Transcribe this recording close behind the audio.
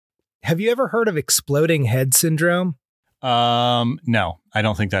Have you ever heard of exploding head syndrome? No, I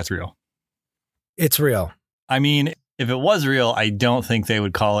don't think that's real. It's real. I mean, if it was real, I don't think they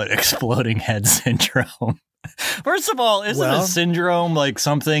would call it exploding head syndrome. First of all, isn't a syndrome like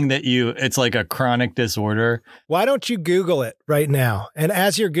something that it's like a chronic disorder? Why don't you Google it right now? And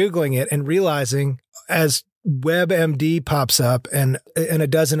as you're Googling it and realizing as WebMD pops up and a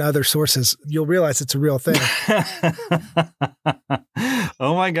dozen other sources, you'll realize it's a real thing.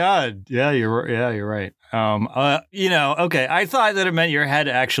 Oh my God. Yeah, you're right. Okay. I thought that it meant your head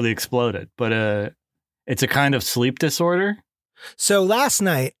actually exploded, but it's a kind of sleep disorder. So last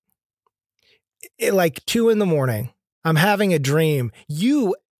night, at like 2 a.m, I'm having a dream.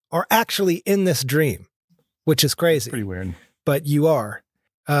 You are actually in this dream, which is crazy. Pretty weird. But you are.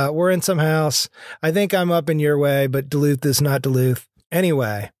 We're in some house. I think I'm up in your way, but Duluth is not Duluth.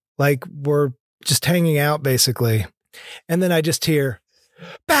 Anyway, like we're just hanging out basically. And then I just hear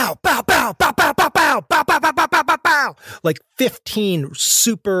bow, bow, bow, bow, bow, bow, bow, bow, bow, bow, bow, bow, bow, bow. Like 15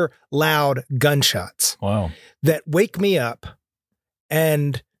 super loud gunshots. Wow. That wake me up.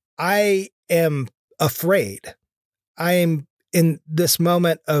 And I am afraid. I am in this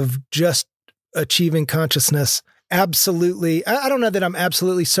moment of just achieving consciousness. Absolutely. I don't know that I'm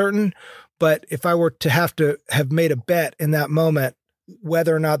absolutely certain, but if I were to have made a bet in that moment,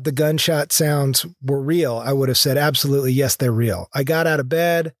 whether or not the gunshot sounds were real, I would have said, absolutely, yes, they're real. I got out of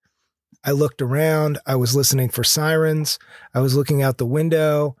bed. I looked around. I was listening for sirens. I was looking out the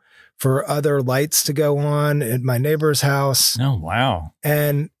window for other lights to go on at my neighbor's house. Oh, wow.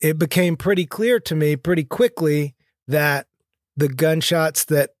 And it became pretty clear to me pretty quickly that the gunshots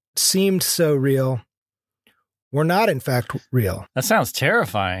that seemed so real were not, in fact, real. That sounds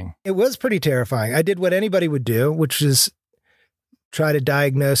terrifying. It was pretty terrifying. I did what anybody would do, which is try to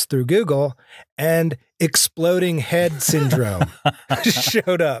diagnose through Google, and exploding head syndrome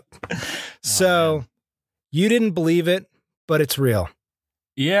showed up. So you didn't believe it, but it's real.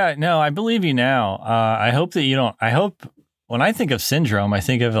 Yeah, no, I believe you now. I hope that you don't. I hope when I think of syndrome, I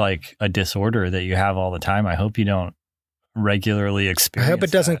think of like a disorder that you have all the time. I hope you don't regularly experience. I hope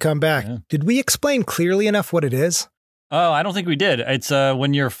it doesn't come back. Yeah. Did we explain clearly enough what it is? Oh, I don't think we did. It's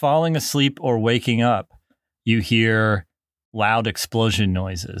when you're falling asleep or waking up, you hear loud explosion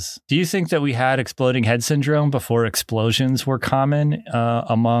noises. Do you think that we had exploding head syndrome before explosions were common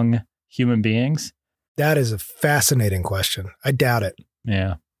among human beings? That is a fascinating question. I doubt it.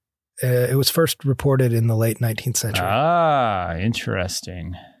 Yeah. It was first reported in the late 19th century. Ah,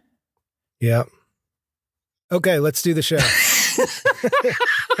 interesting. Yeah. Okay, let's do the show.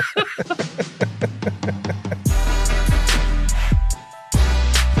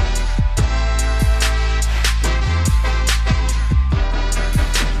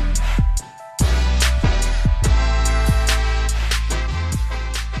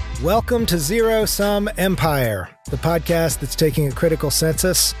 Welcome to Zero Sum Empire, the podcast that's taking a critical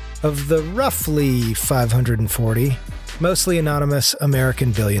census of the roughly 540, mostly anonymous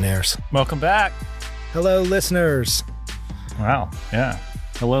American billionaires. Welcome back. Hello, listeners. Wow. Yeah.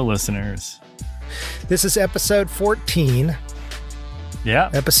 Hello, listeners. This is episode 14.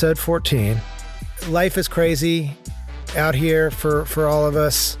 Yeah. Episode 14. Life is crazy out here for all of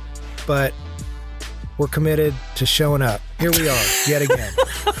us, but we're committed to showing up. Here we are, yet again.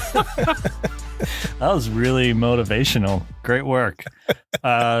 That was really motivational. Great work.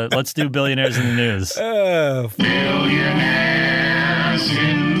 Let's do Billionaires in the News. Billionaires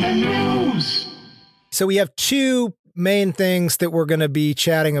in the News. So we have two main things that we're going to be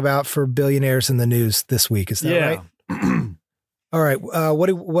chatting about for Billionaires in the News this week. Is that right? All right.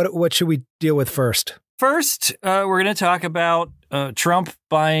 What should we deal with first? First, we're going to talk about Trump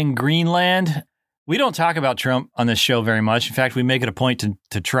buying Greenland. We don't talk about Trump on this show very much. In fact, we make it a point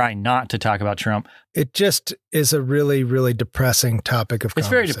to try not to talk about Trump. It just is a really, really depressing topic of conversation. It's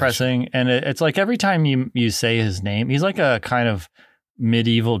very depressing. And it's like every time you say his name, he's like a kind of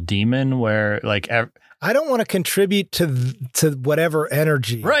medieval demon where like... I don't want to contribute to whatever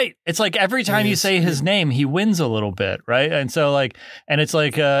energy. Right. It's like every time you say his name, he wins a little bit. Right. And so like, and it's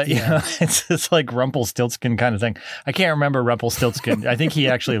like, you know, it's like Rumpelstiltskin kind of thing. I can't remember Rumpelstiltskin. I think he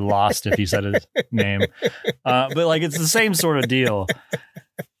actually lost if you said his name. But like, it's the same sort of deal.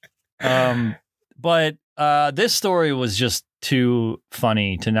 But this story was just too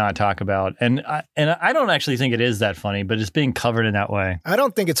funny to not talk about. And I don't actually think it is that funny, but it's being covered in that way. I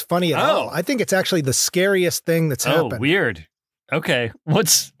don't think it's funny at all. I think it's actually the scariest thing that's happened. Oh, weird. Okay.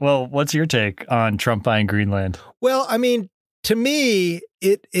 What's your take on Trump buying Greenland? Well, I mean, to me,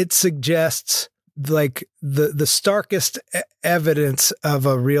 it suggests like the starkest evidence of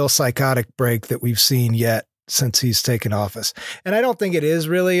a real psychotic break that we've seen yet since he's taken office. And I don't think it is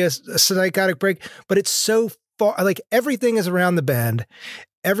really a psychotic break, but it's so far, like everything is around the bend.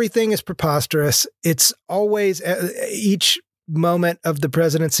 Everything is preposterous. It's always, each moment of the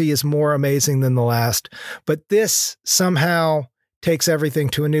presidency is more amazing than the last. But this somehow takes everything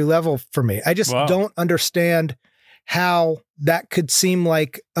to a new level for me. I just don't understand how that could seem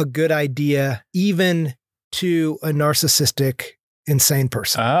like a good idea, even to a narcissistic, insane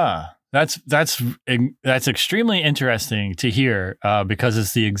person. That's extremely interesting to hear because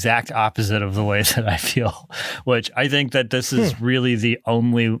it's the exact opposite of the way that I feel, which I think that this is really the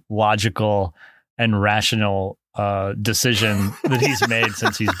only logical and rational decision that he's made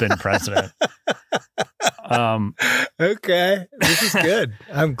since he's been president. Okay, this is good.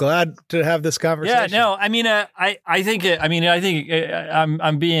 I'm glad to have this conversation. Yeah, no, I mean, I think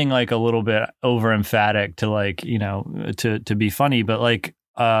I'm being like a little bit over emphatic to like, you know, to be funny, but like,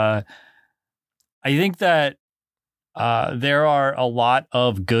 I think that there are a lot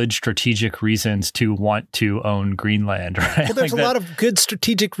of good strategic reasons to want to own Greenland, right? Well, there's like a lot of good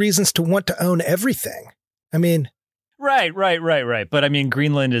strategic reasons to want to own everything. I mean, right. But I mean,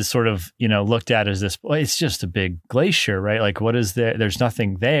 Greenland is sort of, you know, looked at as this, well, it's just a big glacier, right? Like, what is there? There's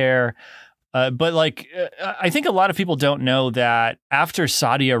nothing there. But like, I think a lot of people don't know that after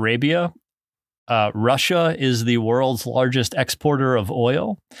Saudi Arabia, Russia is the world's largest exporter of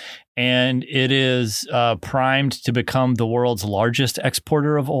oil, and it is primed to become the world's largest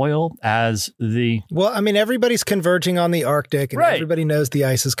exporter of oil as the... Well, I mean, everybody's converging on the Arctic, and everybody knows the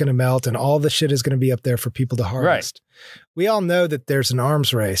ice is going to melt, and all the shit is going to be up there for people to harvest. Right. We all know that there's an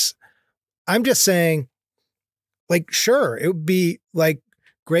arms race. I'm just saying, like, sure, it would be like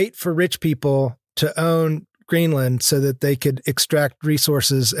great for rich people to own Greenland so that they could extract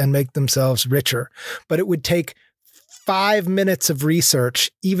resources and make themselves richer. But it would take 5 minutes of research,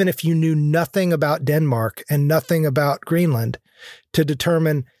 even if you knew nothing about Denmark and nothing about Greenland, to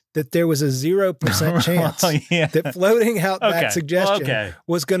determine that there was a 0% chance that floating out that suggestion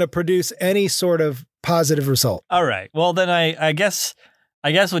was going to produce any sort of positive result. All right. Well, then I guess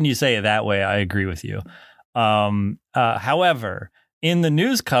when you say it that way, I agree with you. However, in the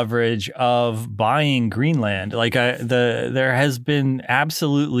news coverage of buying Greenland, like there has been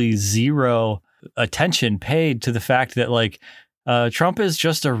absolutely zero attention paid to the fact that like Trump is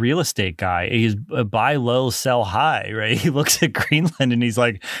just a real estate guy. He's buy low, sell high, right? He looks at Greenland and he's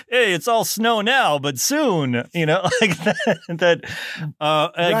like, "Hey, it's all snow now, but soon," you know, like that.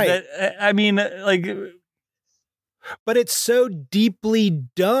 I mean, like. But it's so deeply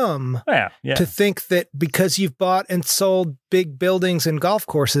dumb to think that because you've bought and sold big buildings and golf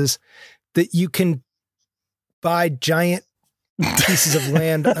courses, that you can buy giant pieces of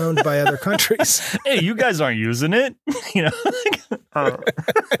land owned by other countries. Hey, you guys aren't using it, you know?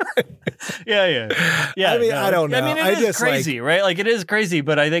 Yeah. I mean, I don't know. I mean, it is crazy, right? Like, it is crazy,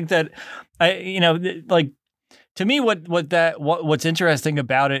 but I think that to me, what's interesting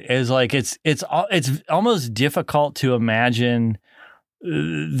about it is like it's almost difficult to imagine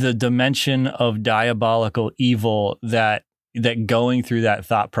the dimension of diabolical evil that going through that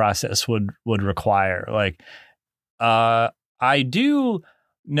thought process would require. Like, I do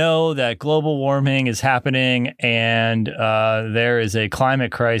know that global warming is happening, and there is a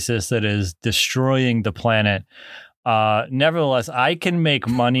climate crisis that is destroying the planet. Nevertheless, I can make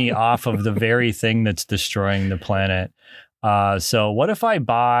money off of the very thing that's destroying the planet. So what if I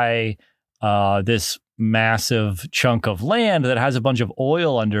buy this massive chunk of land that has a bunch of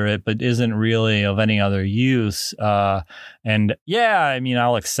oil under it, but isn't really of any other use? And yeah, I mean,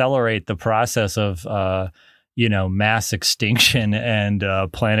 I'll accelerate the process of, mass extinction and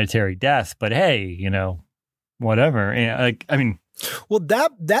planetary death. But hey, whatever. Like, I mean, well,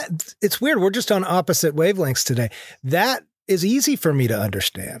 that it's weird. We're just on opposite wavelengths today. That is easy for me to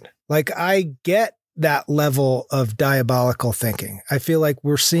understand. Like, I get that level of diabolical thinking. I feel like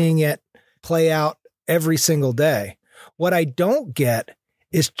we're seeing it play out every single day. What I don't get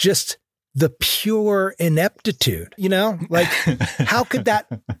is just the pure ineptitude, like how could that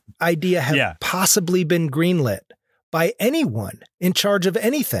idea have possibly been greenlit by anyone in charge of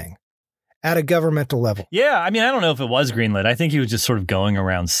anything at a governmental level? Yeah. I mean, I don't know if it was greenlit. I think he was just sort of going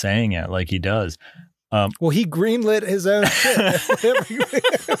around saying it like he does. Well, he greenlit his own shit.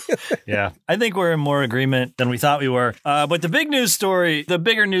 Yeah. I think we're in more agreement than we thought we were. But the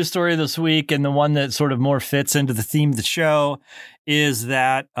bigger news story this week, and the one that sort of more fits into the theme of the show, is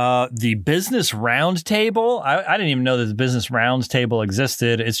that the Business Roundtable, I didn't even know that the Business Roundtable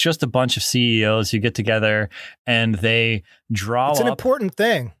existed. It's just a bunch of CEOs who get together and they draw up. It's an important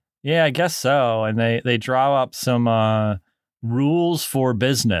thing. Yeah, I guess so. And they draw up some rules for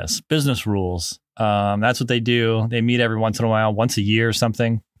business rules. That's what they do. They meet every once in a while, once a year or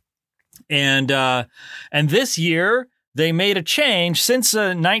something. And this year they made a change. Since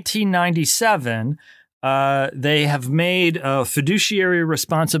 1997, they have made a fiduciary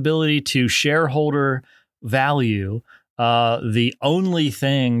responsibility to shareholder value the only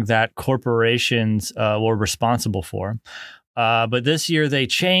thing that corporations were responsible for. But this year they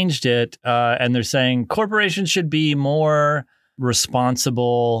changed it, and they're saying corporations should be more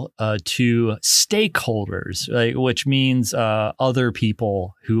responsible to stakeholders, right? Which means other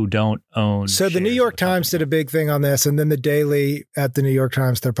people who don't own. So the New York Times did a big thing on this, and then the Daily at the New York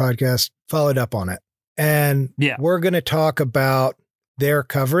Times, their podcast, followed up on it. And we're going to talk about their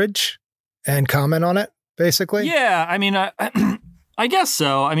coverage and comment on it, basically. Yeah, I mean, I guess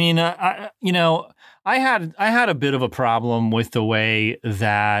so. I mean, I had a bit of a problem with the way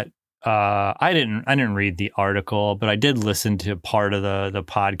that I didn't read the article, but I did listen to part of the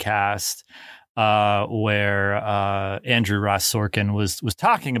podcast where Andrew Ross Sorkin was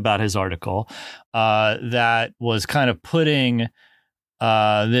talking about his article that was kind of putting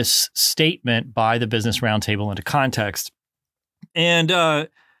this statement by the Business Roundtable into context. And what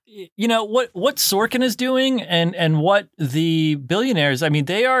Sorkin is doing and what the billionaires, I mean,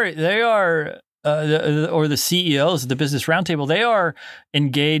 they are or the CEOs of the Business Roundtable, they are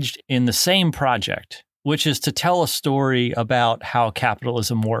engaged in the same project, which is to tell a story about how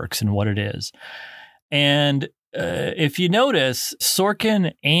capitalism works and what it is. And if you notice,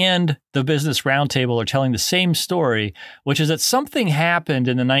 Sorkin and the Business Roundtable are telling the same story, which is that something happened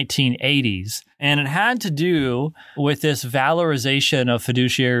in the 1980s, and it had to do with this valorization of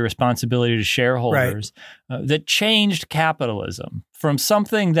fiduciary responsibility to shareholders that changed capitalism from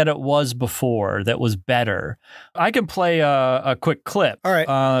something that it was before that was better. I can play a quick clip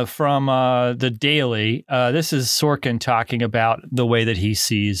from the Daily. This is Sorkin talking about the way that he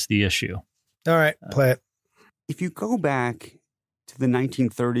sees the issue. All right, play it. If you go back to the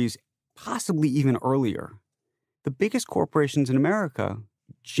 1930s, possibly even earlier, the biggest corporations in America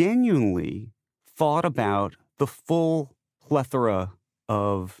genuinely thought about the full plethora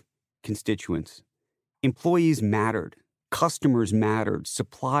of constituents. Employees mattered, customers mattered,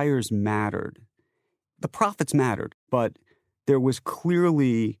 suppliers mattered, the profits mattered, but there was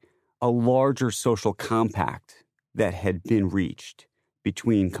clearly a larger social compact that had been reached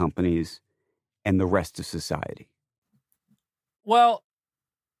between companies and the rest of society. Well,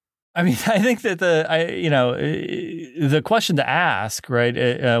 I mean, I think that the question to ask,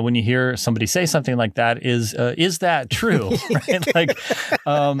 right, when you hear somebody say something like that is that true? Right? Like,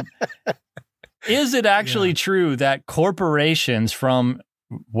 is it actually true that corporations from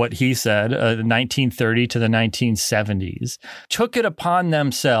what he said, 1930 to the 1970s, took it upon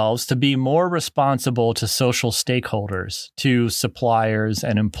themselves to be more responsible to social stakeholders, to suppliers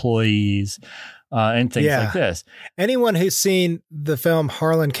and employees, and things like this? Anyone who's seen the film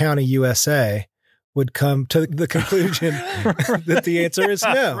Harlan County, USA would come to the conclusion that the answer is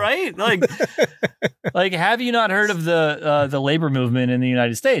no. Right? Like, have you not heard of the labor movement in the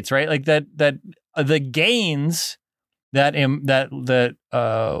United States, right? Like that the gains that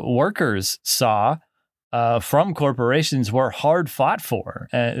workers saw from corporations were hard fought for.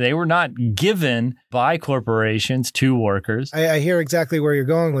 They were not given by corporations to workers. I hear exactly where you're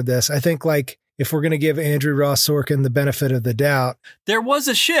going with this. I think, like, if we're going to give Andrew Ross Sorkin the benefit of the doubt, there was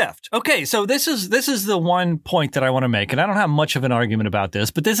a shift. Okay, so this is the one point that I want to make, and I don't have much of an argument about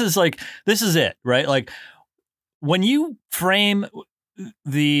this, but this is it, right? Like, when you frame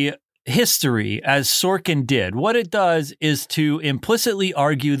the history as Sorkin did, what it does is to implicitly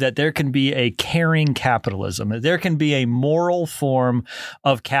argue that there can be a caring capitalism, that there can be a moral form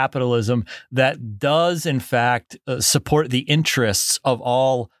of capitalism that does, in fact, support the interests of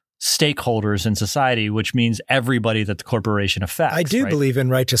all stakeholders in society, which means everybody that the corporation affects. I do believe in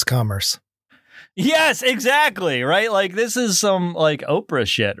righteous commerce. Yes, exactly. Right. Like, this is some like Oprah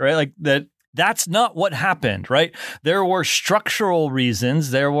shit, right? Like that's not what happened, right? There were structural reasons.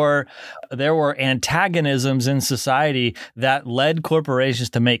 There were antagonisms in society that led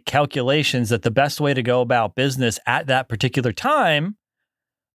corporations to make calculations that the best way to go about business at that particular time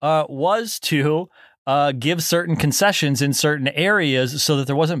was to give certain concessions in certain areas so that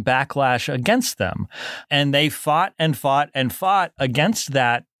there wasn't backlash against them. And they fought and fought and fought against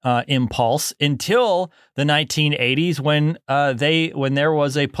that impulse until the 1980s when there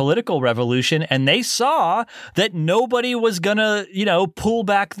was a political revolution and they saw that nobody was gonna pull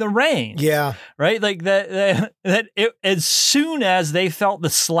back the reins. Yeah, right. Like as soon as they felt the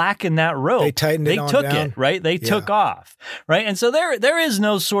slack in that rope, they tightened it. They took down. it. Right. They took off. Right. And so there is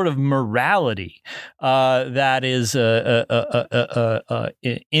no sort of morality that is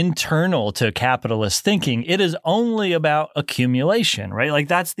internal to capitalist thinking. It is only about accumulation. Right. Like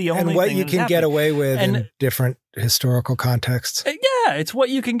that's the only and what thing you can get away with in different historical contexts. Yeah, it's what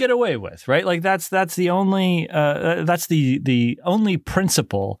you can get away with, right? Like that's the only only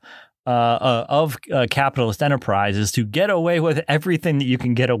principle of capitalist enterprise is to get away with everything that you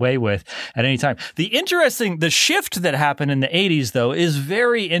can get away with at any time. The shift that happened in the 80s, though, is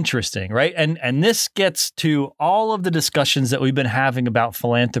very interesting, right? And this gets to all of the discussions that we've been having about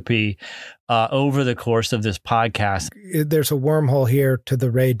philanthropy over the course of this podcast. There's a wormhole here to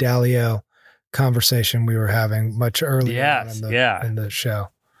the Ray Dalio conversation we were having much earlier in the show.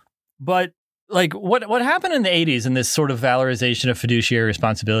 But like what happened in the 80s in this sort of valorization of fiduciary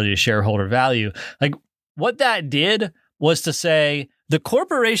responsibility to shareholder value, like what that did was to say the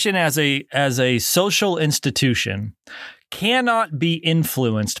corporation as a social institution cannot be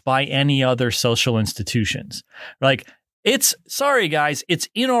influenced by any other social institutions. Like sorry guys, it's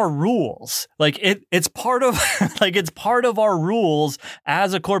in our rules. Like it's part of it's part of our rules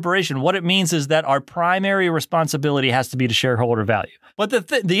as a corporation. What it means is that our primary responsibility has to be to shareholder value. But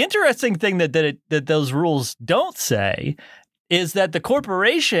the interesting thing that those rules don't say is that the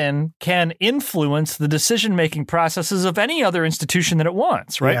corporation can influence the decision-making processes of any other institution that it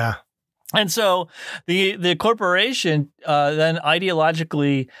wants, right? Yeah. And so the corporation then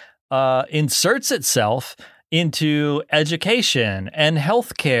ideologically inserts itself into education and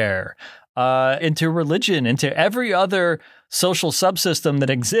healthcare, into religion, into every other social subsystem that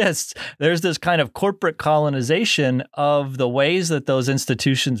exists. There's this kind of corporate colonization of the ways that those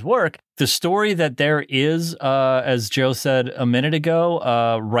institutions work. The story that there is, as Joe said a minute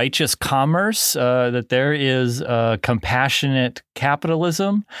ago, righteous commerce, that there is compassionate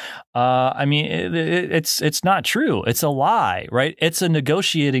capitalism. I mean, it's not true. It's a lie, right? It's a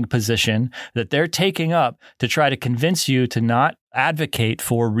negotiating position that they're taking up to try to convince you to not advocate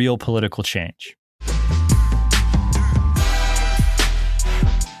for real political change.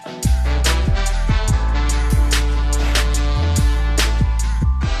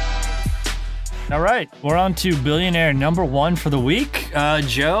 All right, we're on to billionaire number one for the week.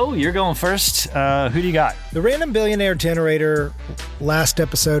 Joe, you're going first. Who do you got? The Random Billionaire Generator last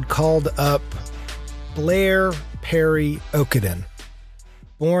episode called up Blair parry-okeden.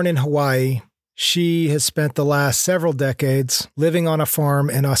 Born in Hawaii, she has spent the last several decades living on a farm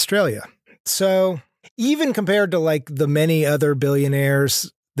in Australia. So even compared to like the many other billionaires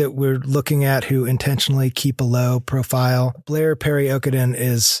that we're looking at who intentionally keep a low profile, Blair parry-okeden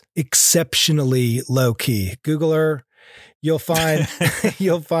is exceptionally low key. Google her, you'll find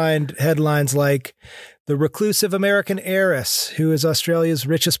headlines like the reclusive American heiress who is Australia's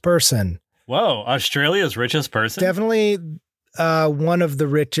richest person. Whoa, Australia's richest person? Definitely one of the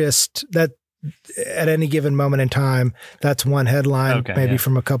richest that at any given moment in time. That's one headline,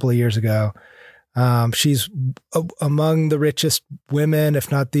 from a couple of years ago. She's among the richest women, if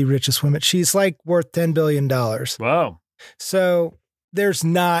not the richest women. She's like worth $10 billion. Wow. So there's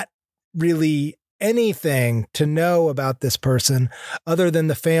not really anything to know about this person other than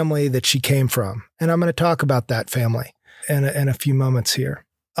the family that she came from. And I'm going to talk about that family in a few moments here.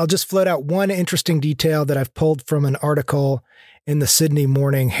 I'll just float out one interesting detail that I've pulled from an article in the Sydney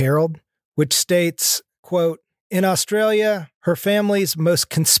Morning Herald, which states, quote, "In Australia, her family's most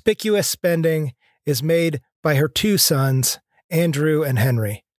conspicuous spending is made by her two sons, Andrew and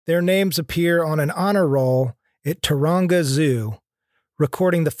Henry. Their names appear on an honor roll at Taronga Zoo,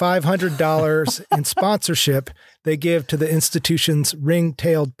 recording the $500 in sponsorship they give to the institution's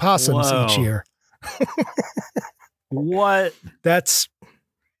ring-tailed possums each year." What? That's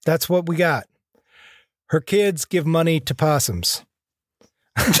what we got. Her kids give money to possums.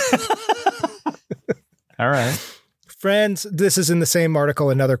 All right. Friends, this is in the same article,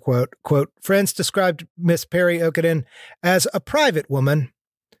 another quote, "Friends described Miss parry-okeden as a private woman,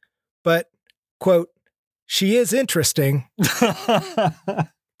 but, quote, she is interesting."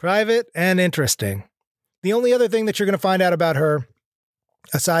 Private and interesting. The only other thing that you're going to find out about her,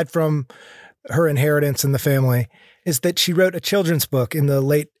 aside from her inheritance in the family, is that she wrote a children's book in the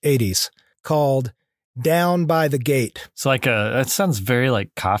late 80s called Down by the Gate. It's like that sounds very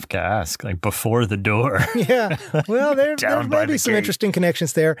like Kafkaesque, like Before the Door. Yeah. Well, there may be some interesting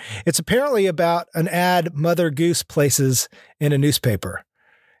connections there. It's apparently about an ad Mother Goose places in a newspaper.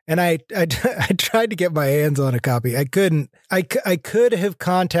 And I tried to get my hands on a copy. I couldn't. I could have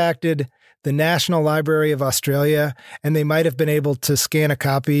contacted the National Library of Australia, and they might have been able to scan a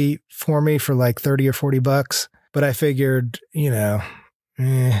copy for me for like $30 or $40. But I figured,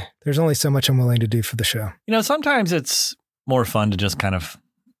 there's only so much I'm willing to do for the show. Sometimes it's more fun to just kind of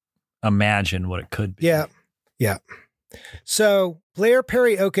imagine what it could be. Yeah. Yeah. So Blair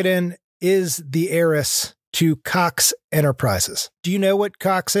Parry-Okeden is the heiress to Cox Enterprises. Do you know what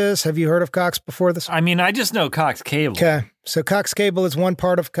Cox is? Have you heard of Cox before this? I mean, I just know Cox Cable. Okay. So Cox Cable is one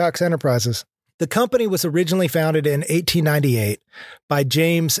part of Cox Enterprises. The company was originally founded in 1898 by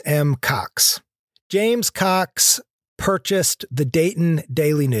James M. Cox. James Cox purchased the Dayton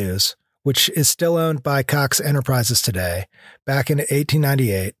Daily News, which is still owned by Cox Enterprises today, back in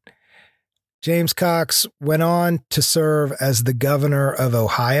 1898. James Cox went on to serve as the governor of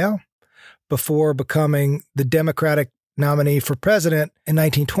Ohio before becoming the Democratic nominee for president in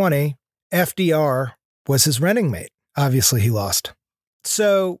 1920. FDR was his running mate. Obviously, he lost.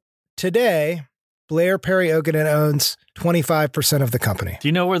 So today, Blair Parry-Okeden owns 25% of the company. Do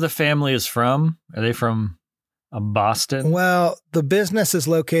you know where the family is from? Are they from Boston? Well, the business is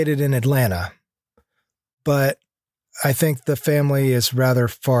located in Atlanta, but I think the family is rather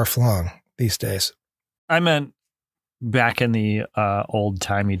far-flung these days. I meant back in the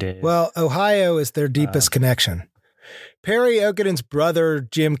old-timey days. Well, Ohio is their deepest connection. Parry-Okeden's brother,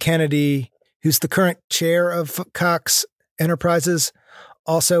 Jim Kennedy, who's the current chair of Cox Enterprises,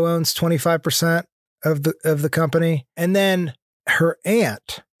 also owns 25% of the company. And then her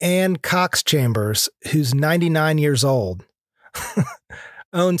aunt, Anne Cox Chambers, who's 99 years old,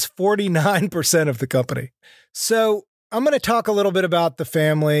 owns 49% of the company. So I'm going to talk a little bit about the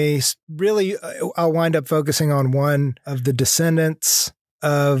family. Really, I'll wind up focusing on one of the descendants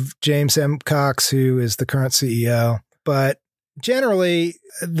of James M. Cox, who is the current CEO. But generally,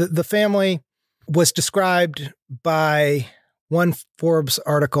 the family was described by one Forbes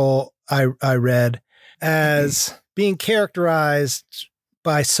article I read as being characterized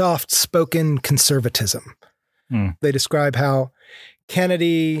by soft-spoken conservatism. They describe how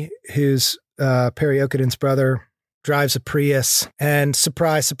Kennedy, who's Parry-Okeden's brother, drives a Prius, and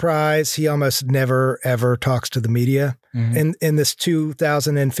surprise, surprise, he almost never, ever talks to the media. In this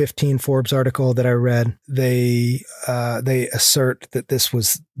 2015 Forbes article that I read, they assert that this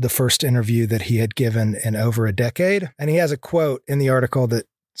was the first interview that he had given in over a decade. And he has a quote in the article that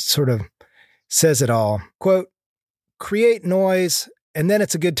sort of says it all. Quote, "Create noise, and then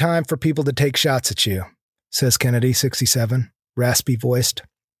it's a good time for people to take shots at you," says Kennedy, 67, raspy voiced.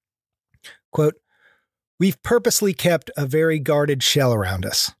 Quote, "We've purposely kept a very guarded shell around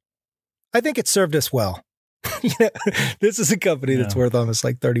us. I think it served us well." This is a company that's worth almost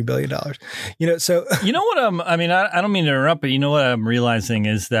like $30 billion. So you know what? I don't mean to interrupt, but you know what I'm realizing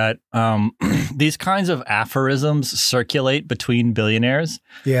is that these kinds of aphorisms circulate between billionaires.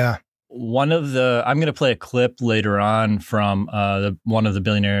 Yeah. I'm going to play a clip later on from one of the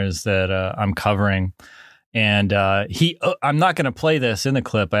billionaires that I'm covering. And I'm not going to play this in the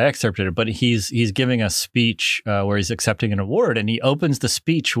clip. I excerpted it, but he's giving a speech where he's accepting an award, and he opens the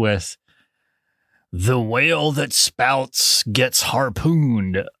speech with, "The whale that spouts gets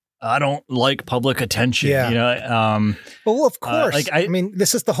harpooned. I don't like public attention." Yeah. Well, of course.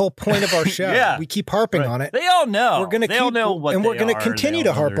 This is the whole point of our show. Yeah. We keep harping on it. They all know. We're going to continue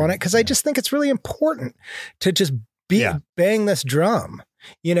to harp on it because I just think it's really important to just bang this drum.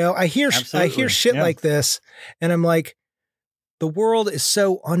 I hear shit like this, and I'm like, the world is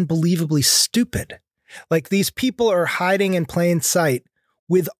so unbelievably stupid. Like, these people are hiding in plain sight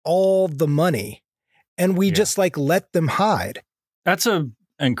with all the money, and we just let them hide. That's an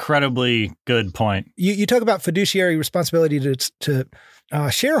incredibly good point. You talk about fiduciary responsibility to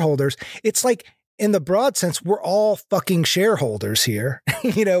shareholders. It's like, in the broad sense, we're all fucking shareholders here.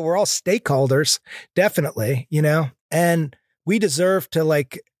 We're all stakeholders, definitely, and we deserve to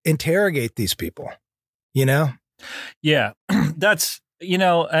interrogate these people, Yeah, that's,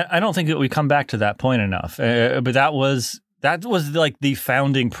 I don't think that we come back to that point enough, but that was like the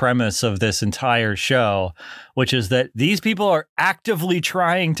founding premise of this entire show, which is that these people are actively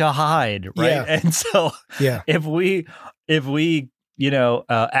trying to hide. Right. Yeah. And so if we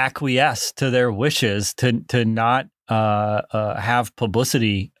acquiesce to their wishes to not have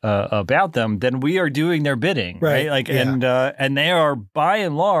publicity about them, then we are doing their bidding, right? And they are by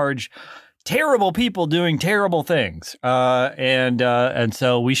and large terrible people doing terrible things, and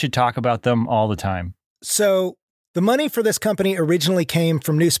so we should talk about them all the time. So the money for this company originally came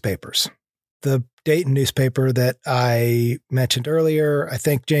from newspapers. The Dayton newspaper that I mentioned earlier. I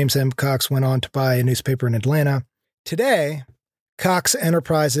think James M. Cox went on to buy a newspaper in Atlanta. Today, Cox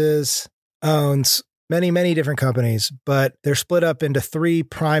Enterprises owns many, many different companies, but they're split up into three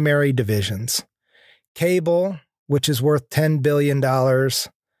primary divisions. Cable, which is worth $10 billion.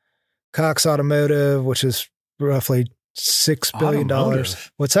 Cox Automotive, which is roughly $6 billion.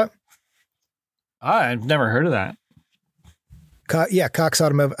 Automotive. What's up? I've never heard of that. Cox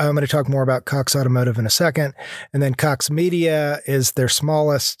Automotive. I'm going to talk more about Cox Automotive in a second. And then Cox Media is their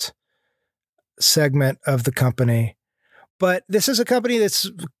smallest segment of the company. But this is a company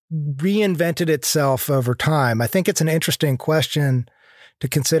that's reinvented itself over time. I think it's an interesting question to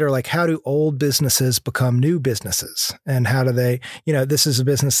consider, like, how do old businesses become new businesses? And how do they, this is a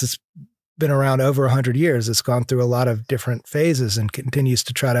business that's been around over 100 years. It's gone through a lot of different phases and continues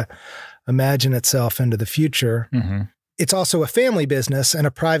to try to imagine itself into the future. Mm-hmm. It's also a family business and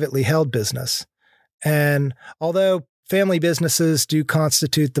a privately held business. And although family businesses do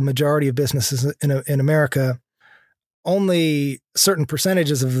constitute the majority of businesses in America, only certain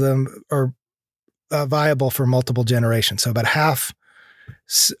percentages of them are viable for multiple generations. So about half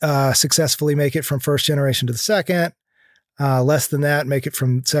successfully make it from first generation to the second. Less than that make it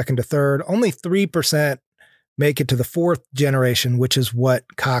from second to third. Only 3% make it to the fourth generation, which is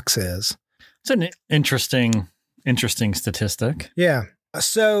what Cox is. It's an interesting statistic. Yeah.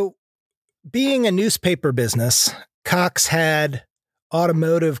 So being a newspaper business, Cox had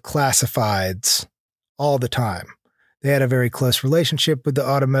automotive classifieds all the time. They had a very close relationship with the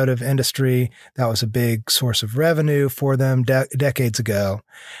automotive industry. That was a big source of revenue for them decades ago.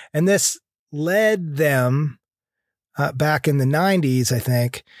 And this led them back in the 90s, I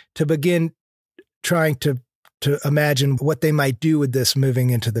think, to begin trying to imagine what they might do with this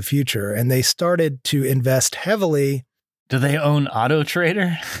moving into the future. And they started to invest heavily. Do they own Auto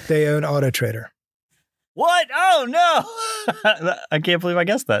Trader? They own Auto Trader. What? Oh, no. I can't believe I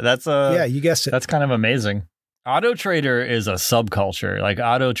guessed that. Yeah, you guessed it. That's kind of amazing. Auto Trader is a subculture. Like,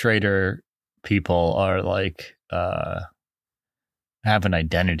 Auto Trader people are like, have an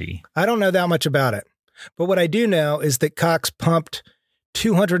identity. I don't know that much about it. But what I do know is that Cox pumped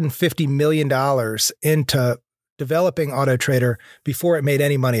 $250 million into developing Auto Trader before it made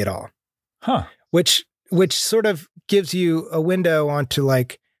any money at all. Huh. Which sort of gives you a window onto,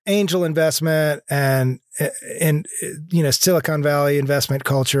 like, angel investment and Silicon Valley investment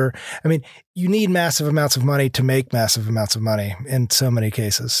culture. I mean, you need massive amounts of money to make massive amounts of money in so many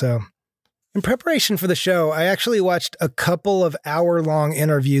cases. So in preparation for the show, I actually watched a couple of hour-long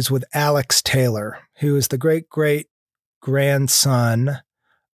interviews with Alex Taylor, who is the great-great-grandson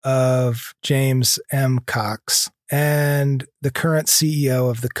of James M. Cox and the current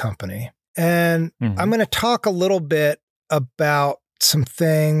CEO of the company. And I'm going to talk a little bit about some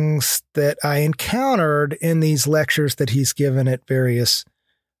things that I encountered in these lectures that he's given at various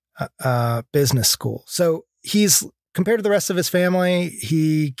business schools. So he's, compared to the rest of his family,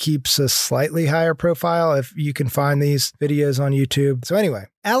 he keeps a slightly higher profile, if you can find these videos on YouTube. So anyway,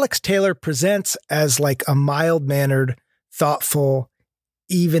 Alex Taylor presents as like a mild-mannered, thoughtful,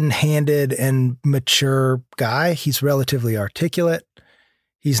 even-handed, and mature guy. He's relatively articulate.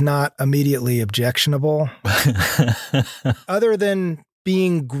 He's not immediately objectionable. Other than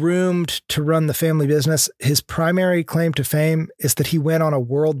being groomed to run the family business, his primary claim to fame is that he went on a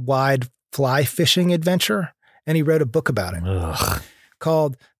worldwide fly fishing adventure, and he wrote a book about it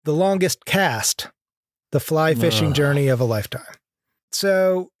called The Longest Cast, The Fly Fishing Journey of a Lifetime.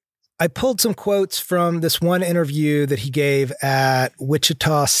 So I pulled some quotes from this one interview that he gave at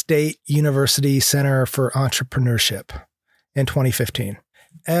Wichita State University Center for Entrepreneurship in 2015.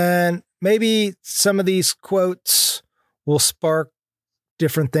 And maybe some of these quotes will spark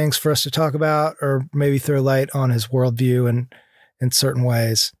different things for us to talk about, or maybe throw light on his worldview in certain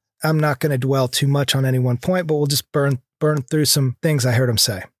ways. I'm not going to dwell too much on any one point, but we'll just burn through some things I heard him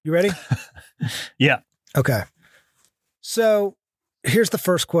say. You ready? Yeah. Okay. So here's the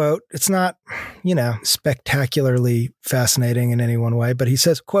first quote. It's not, spectacularly fascinating in any one way, but he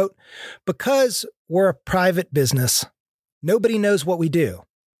says, quote, "Because we're a private business, nobody knows what we do,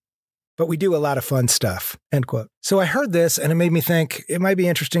 but we do a lot of fun stuff," end quote. So I heard this and it made me think it might be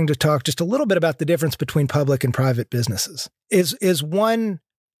interesting to talk just a little bit about the difference between public and private businesses. Is one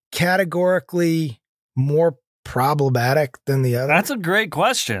categorically more problematic than the other? That's a great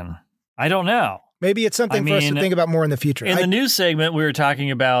question. I don't know. Maybe it's something for us to think about more in the future. In the news segment, we were talking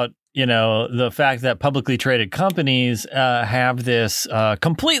about, the fact that publicly traded companies have this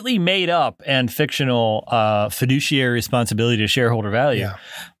completely made up and fictional fiduciary responsibility to shareholder value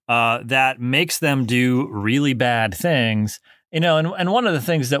that makes them do really bad things. And one of the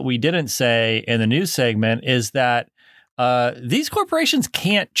things that we didn't say in the news segment is that these corporations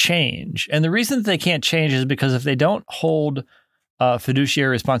can't change. And the reason that they can't change is because if they don't hold fiduciary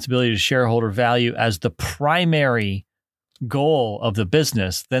responsibility to shareholder value as the primary goal of the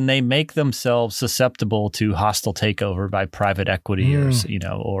business, then they make themselves susceptible to hostile takeover by private equity or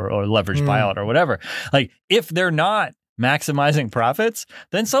leveraged buyout or whatever. Like if they're not maximizing profits,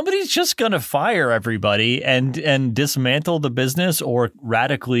 then somebody's just going to fire everybody and dismantle the business or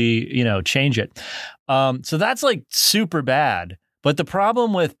radically, change it. So that's like super bad. But the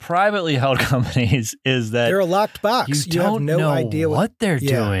problem with privately held companies is that they're a locked box. You don't have no know idea what they're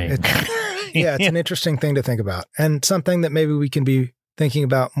doing. It's an interesting thing to think about, and something that maybe we can be thinking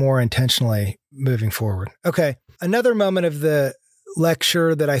about more intentionally moving forward. Okay. Another moment of the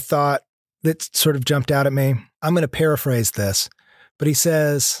lecture that I thought that sort of jumped out at me, I'm going to paraphrase this, but he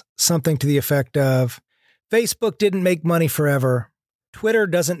says something to the effect of, Facebook didn't make money forever. Twitter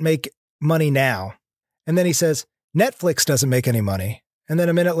doesn't make money now. And then he says, Netflix doesn't make any money. And then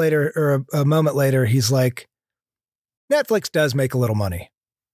a minute later or a moment later, he's like, Netflix does make a little money,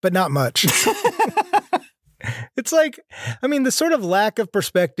 but not much. It's like, the sort of lack of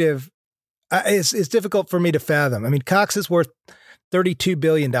perspective is difficult for me to fathom. Cox is worth $32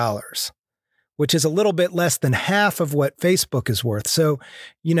 billion, which is a little bit less than half of what Facebook is worth. So,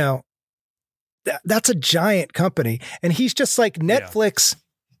 that's a giant company. And he's just like, Netflix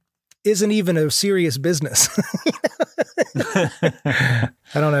isn't even a serious business.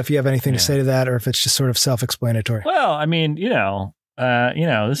 I don't know if you have anything to say to that or if it's just sort of self-explanatory. Well,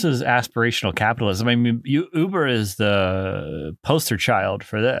 this is aspirational capitalism. Uber is the poster child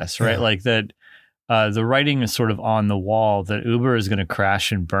for this, right? Yeah. Like that, the writing is sort of on the wall that Uber is going to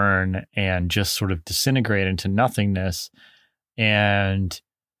crash and burn and just sort of disintegrate into nothingness. And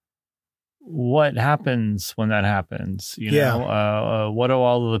what happens when that happens? What do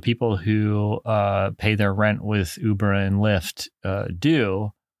all of the people who pay their rent with Uber and Lyft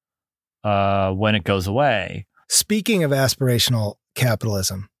do when it goes away? Speaking of aspirational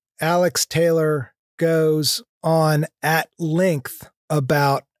capitalism, Alex Taylor goes on at length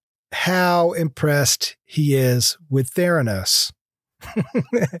about how impressed he is with Theranos.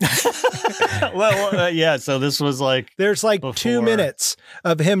 So this was like, there's like before. 2 minutes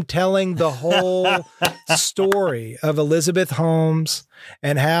of him telling the whole story of Elizabeth Holmes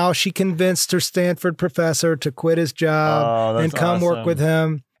and how she convinced her Stanford professor to quit his job and come work with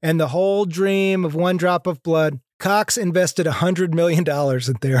him, and the whole dream of one drop of blood. Cox invested $100 million in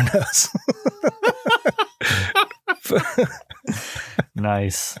Theranos.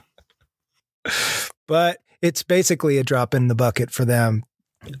 Nice. But it's basically a drop in the bucket for them.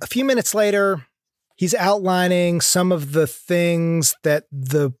 A few minutes later, he's outlining some of the things that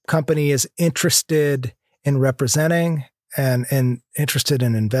the company is interested in representing and interested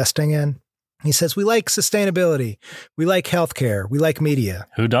in investing in. He says, we like sustainability. We like healthcare. We like media.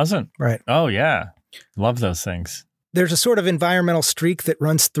 Who doesn't? Right. Oh, yeah. Love those things. There's a sort of environmental streak that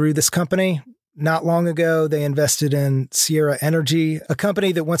runs through this company. Not long ago, they invested in Sierra Energy, a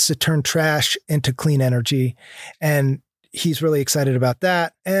company that wants to turn trash into clean energy. And he's really excited about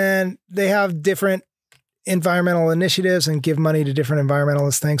that. And they have different environmental initiatives and give money to different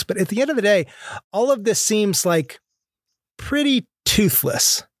environmentalist things. But at the end of the day, all of this seems like pretty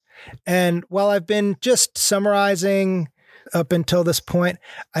toothless. And while I've been just summarizing up until this point,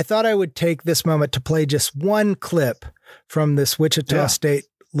 I thought I would take this moment to play just one clip from this Wichita State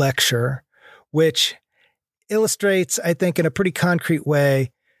lecture, which illustrates, I think, in a pretty concrete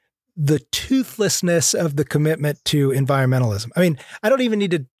way, the toothlessness of the commitment to environmentalism. I don't even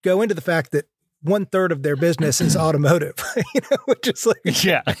need to go into the fact that 1/3 of their business is automotive, which is like,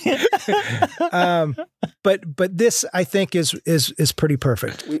 but this, I think, is pretty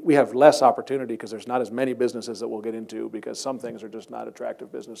perfect. We have less opportunity because there's not as many businesses that we'll get into because some things are just not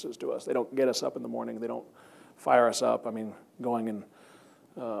attractive businesses to us. They don't get us up in the morning. They don't fire us up. Going and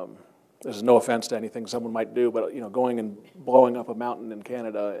there's no offense to anything someone might do, but going and blowing up a mountain in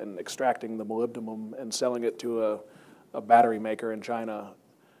Canada and extracting the molybdenum and selling it to a battery maker in China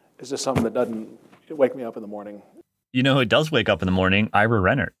is just something that doesn't wake me up in the morning. It does wake up in the morning? Ira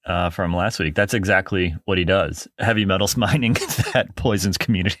Renner from last week. That's exactly what he does. Heavy metals mining that poisons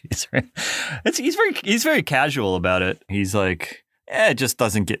communities, right? He's very casual about it. He's like, it just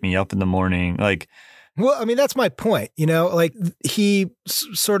doesn't get me up in the morning. Like, well, that's my point. He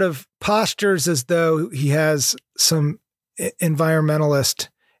sort of postures as though he has some environmentalist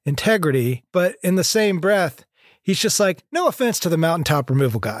integrity, but in the same breath, he's just like, no offense to the mountaintop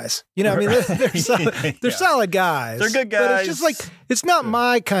remuval guys. They're solid guys. They're good guys. But it's just like, it's not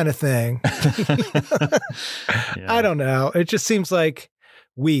my kind of thing. I don't know. It just seems like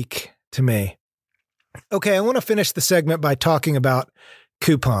weak to me. Okay, I want to finish the segment by talking about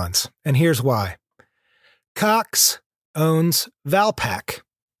coupons, and here's why. Cox owns Valpak.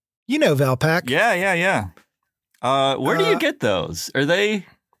 You know Valpak. Yeah. Where do you get those? Are they?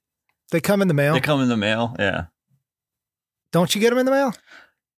 They come in the mail. They come in the mail, yeah. Don't you get them in the mail?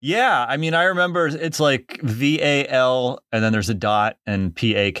 Yeah, I mean, I remember it's like VAL and then there's a dot and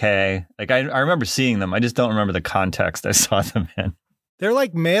PAK. Like I remember seeing them. I just don't remember the context I saw them in. They're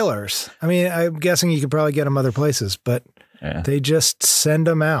like mailers. I mean, I'm guessing you could probably get them other places, but they just send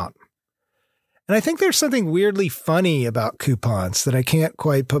them out. And I think there's something weirdly funny about coupons that I can't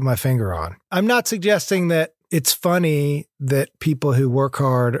quite put my finger on. I'm not suggesting that it's funny that people who work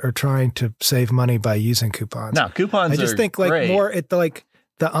hard are trying to save money by using coupons. No, coupons are I just think like great. More at the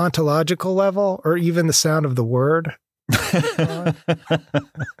ontological level or even the sound of the word.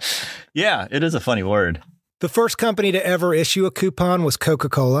 Yeah, it is a funny word. The first company to ever issue a coupon was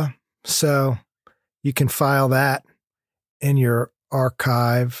Coca-Cola. So you can file that in your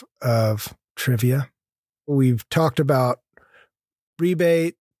archive of trivia. We've talked about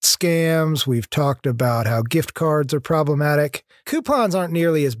rebate scams. We've talked about how gift cards are problematic. Coupons aren't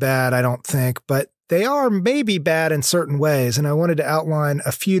nearly as bad, I don't think, but they are maybe bad in certain ways. And I wanted to outline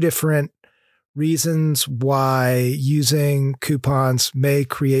a few different reasons why using coupons may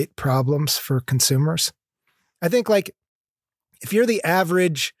create problems for consumers. I think like if you're the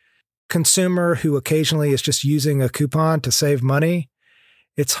average consumer who occasionally is just using a coupon to save money,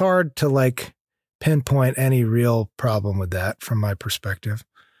 it's hard to like pinpoint any real problem with that from my perspective.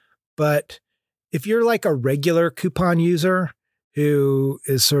 But if you're like a regular coupon user who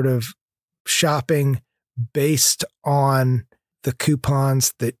is sort of shopping based on the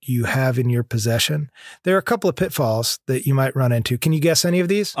coupons that you have in your possession, there are a couple of pitfalls that you might run into. Can you guess any of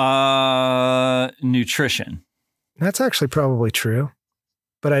these? Nutrition. That's actually probably true,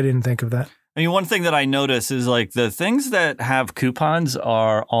 but I didn't think of that. I mean, one thing that I notice is like the things that have coupons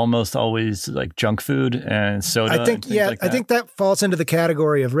are almost always like junk food and soda. I think, I think that falls into the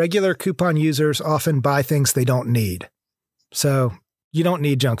category of regular coupon users often buy things they don't need. So you don't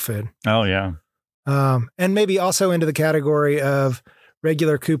need junk food. Oh, yeah. And maybe also into the category of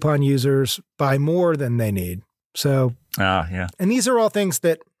regular coupon users buy more than they need. So, yeah. And these are all things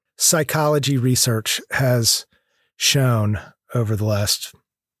that psychology research has shown over the last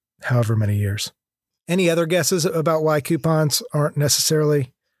however many years. Any other guesses about why coupons aren't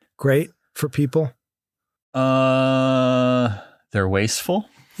necessarily great for people? They're wasteful.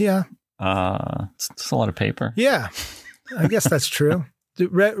 Yeah. It's a lot of paper. Yeah, I guess that's true.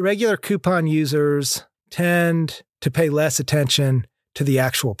 Regular coupon users tend to pay less attention to the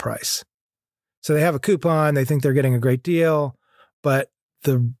actual price. So they have a coupon, they think they're getting a great deal, but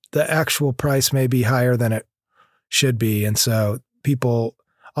the actual price may be higher than it should be. And so people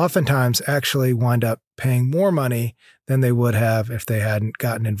oftentimes actually wind up paying more money than they would have if they hadn't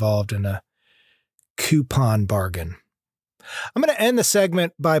gotten involved in a coupon bargain. I'm going to end the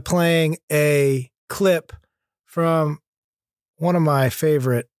segment by playing a clip from one of my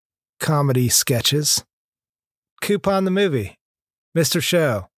favorite comedy sketches, Coupon the Movie. Mr.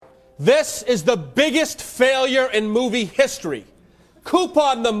 Show. This is the biggest failure in movie history.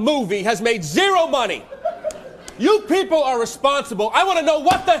 Coupon the Movie has made zero money. You people are responsible. I want to know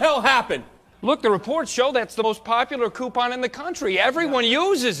what the hell happened. Look, the reports show that's the most popular coupon in the country. Everyone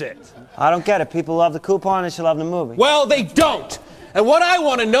uses it. I don't get it. People love the coupon, they should love the movie. Well, they don't. And what I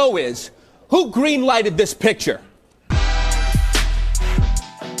want to know is, who green-lighted this picture?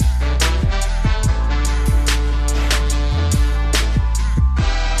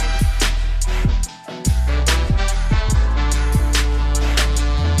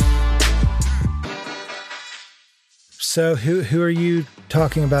 So who are you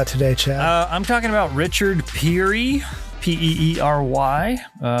talking about today, Chad? I'm talking about Richard Peery, Peery.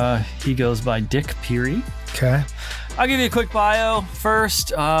 He goes by Dick Peery. Okay. I'll give you a quick bio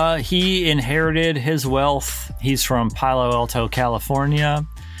first. He inherited his wealth. He's from Palo Alto, California.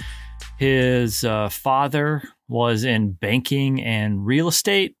 His father was in banking and real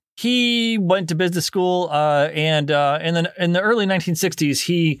estate. He went to business school, and in the early 1960s,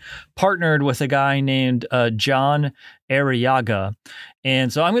 he partnered with a guy named John Arrillaga.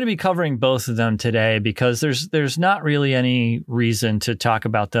 And so I'm going to be covering both of them today because there's not really any reason to talk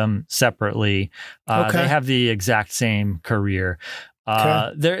about them separately. Okay. They have the exact same career.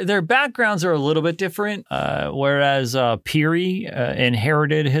 Okay. Their backgrounds are a little bit different. Whereas Peery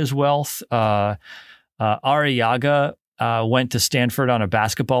inherited his wealth, Arrillaga went to Stanford on a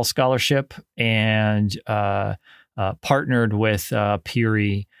basketball scholarship and partnered with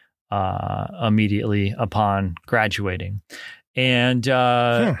Peery immediately upon graduating. And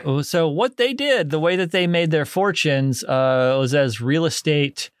so what they did, the way that they made their fortunes was as real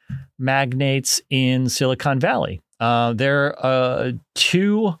estate magnates in Silicon Valley. They're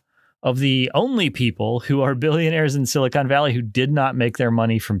two of the only people who are billionaires in Silicon Valley who did not make their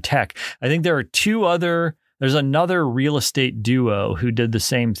money from tech. I think there are there's another real estate duo who did the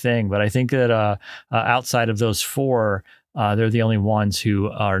same thing, but I think that outside of those four, they're the only ones who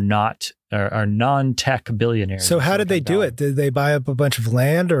are non-tech billionaires. So how did they do it? Did they buy up a bunch of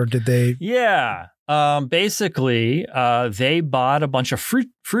land, or did they? Yeah. Basically, they bought a bunch of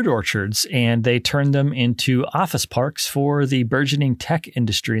fruit orchards and they turned them into office parks for the burgeoning tech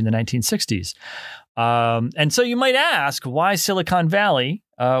industry in the 1960s. And so you might ask, why Silicon Valley?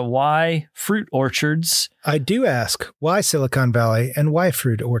 Why fruit orchards? I do ask, why Silicon Valley and why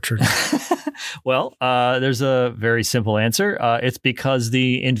fruit orchards? Well, there's a very simple answer. It's because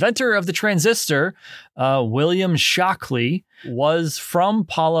the inventor of the transistor, William Shockley, was from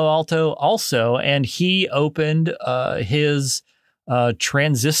Palo Alto also, and he opened his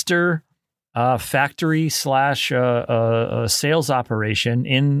transistor factory / sales operation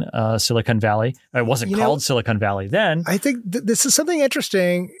in Silicon Valley. It wasn't called Silicon Valley then. I think this is something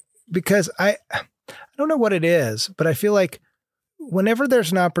interesting because I don't know what it is, but I feel like whenever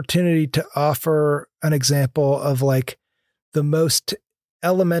there's an opportunity to offer an example of like the most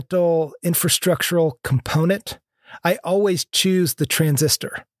elemental infrastructural component, I always choose the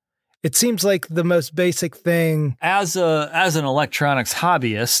transistor. It seems like the most basic thing. As an electronics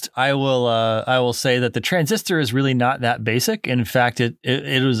hobbyist, I will say that the transistor is really not that basic. In fact,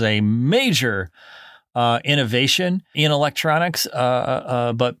 it was a major innovation in electronics.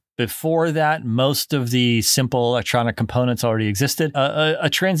 But before that, most of the simple electronic components already existed. A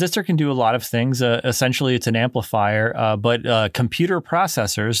transistor can do a lot of things. Essentially, it's an amplifier, but computer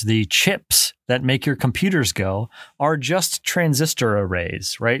processors, the chips that make your computers go, are just transistor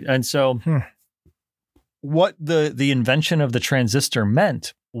arrays, right? And so what the invention of the transistor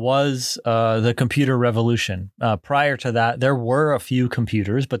meant was the computer revolution. Prior to that, there were a few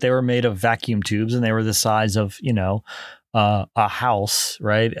computers, but they were made of vacuum tubes and they were the size of, a house,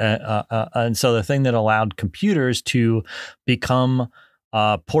 right? And so the thing that allowed computers to become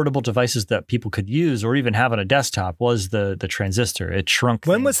portable devices that people could use or even have on a desktop was the transistor. It shrunk.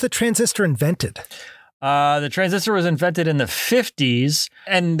 When was the transistor invented? The transistor was invented in the 50s,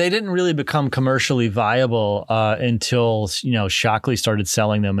 and they didn't really become commercially viable until, Shockley started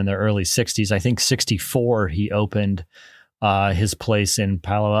selling them in the early 60s. I think 64, he opened his place in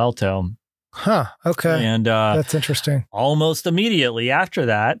Palo Alto. Huh. Okay. And that's interesting. Almost immediately after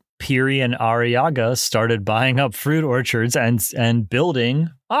that, Peery and Arrillaga started buying up fruit orchards and building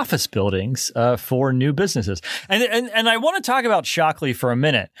office buildings for new businesses. And I want to talk about Shockley for a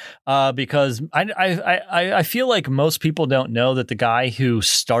minute because I feel like most people don't know that the guy who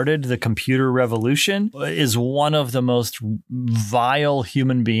started the computer revolution is one of the most vile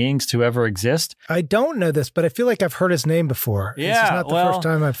human beings to ever exist. I don't know this, but I feel like I've heard his name before. Yeah, this is not the first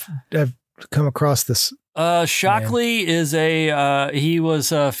time I've come across this. Shockley is he was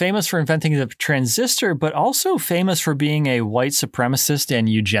famous for inventing the transistor, but also famous for being a white supremacist and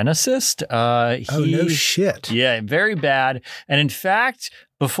eugenicist. No shit. Yeah, very bad. And in fact,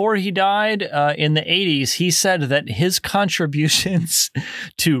 before he died in the 80s, he said that his contributions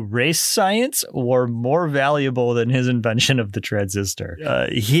to race science were more valuable than his invention of the transistor.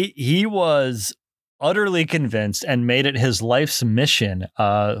 He was utterly convinced and made it his life's mission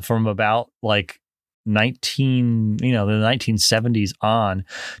from about the 1970s on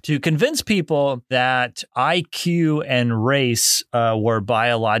to convince people that IQ and race were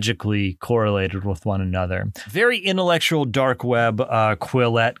biologically correlated with one another. Very intellectual dark web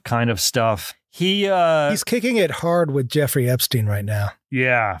Quillette kind of stuff. He's kicking it hard with Jeffrey Epstein right now.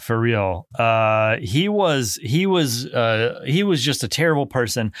 Yeah, for real. He was just a terrible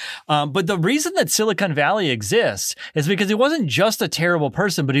person. But the reason that Silicon Valley exists is because he wasn't just a terrible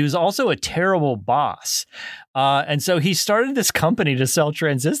person, but he was also a terrible boss. And so he started this company to sell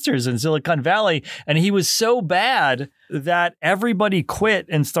transistors in Silicon Valley, and he was so bad that everybody quit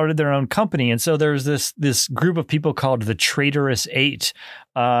and started their own company. And so there's this group of people called the Traitorous Eight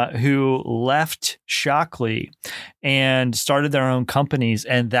who left Shockley and started their own companies,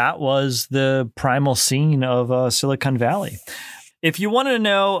 and that was the primal scene of Silicon Valley. If you want to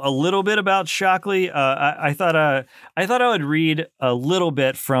know a little bit about Shockley, I thought I would read a little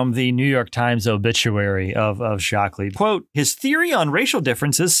bit from the New York Times obituary of Shockley. Quote, his theory on racial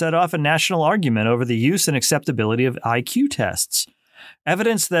differences set off a national argument over the use and acceptability of IQ tests.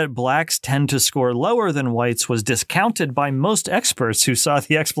 Evidence that blacks tend to score lower than whites was discounted by most experts who saw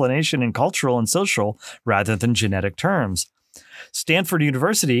the explanation in cultural and social rather than genetic terms. Stanford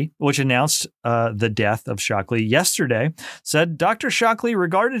University, which announced the death of Shockley yesterday, said Dr. Shockley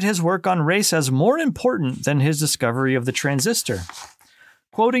regarded his work on race as more important than his discovery of the transistor.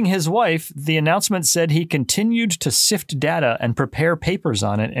 Quoting his wife, the announcement said he continued to sift data and prepare papers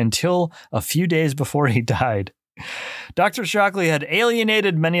on it until a few days before he died. Dr. Shockley had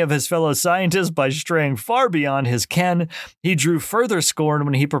alienated many of his fellow scientists by straying far beyond his ken. He drew further scorn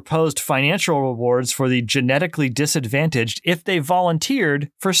when he proposed financial rewards for the genetically disadvantaged if they volunteered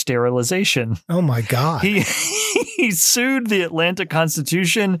for sterilization. Oh my God. He sued the Atlanta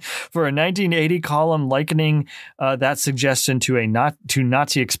Constitution for a 1980 column likening that suggestion to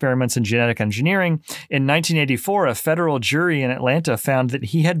Nazi experiments in genetic engineering. In 1984, a federal jury in Atlanta found that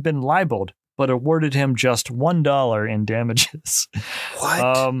he had been libeled, but awarded him just $1 in damages.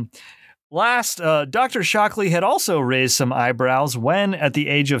 What? Dr. Shockley had also raised some eyebrows when, at the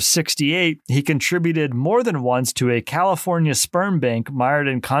age of 68, he contributed more than once to a California sperm bank mired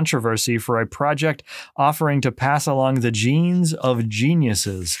in controversy for a project offering to pass along the genes of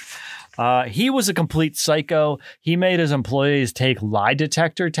geniuses. He was a complete psycho. He made his employees take lie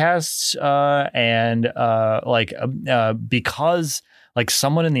detector tests, because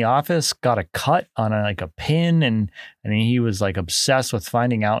someone in the office got a cut on a pin, and he was obsessed with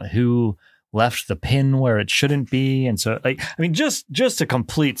finding out who left the pin where it shouldn't be. And so just a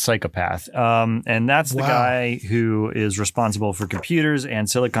complete psychopath. And that's the guy who is responsible for computers and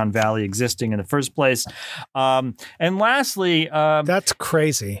Silicon Valley existing in the first place. And lastly, that's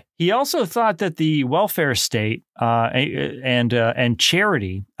crazy. He also thought that the welfare state and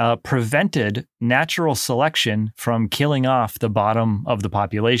charity prevented natural selection from killing off the bottom of the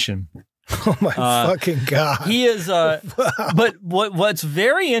population. Oh my fucking God. He is, but what's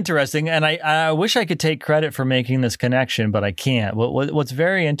very interesting, and I wish I could take credit for making this connection, but I can't. What's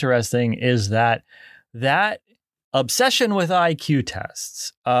very interesting is that obsession with IQ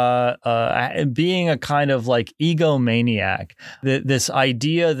tests, being a kind of egomaniac, this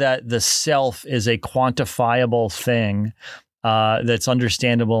idea that the self is a quantifiable thing, that's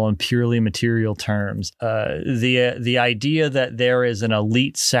understandable in purely material terms. The idea that there is an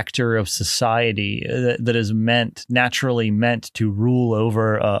elite sector of society that is naturally meant to rule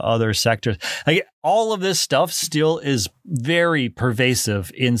over other sectors. All of this stuff still is very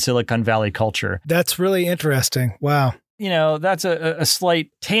pervasive in Silicon Valley culture. That's really interesting. Wow. That's a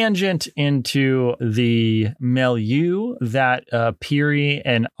slight tangent into the milieu that Peery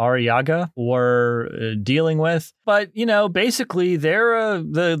and Arrillaga were dealing with. But, basically they're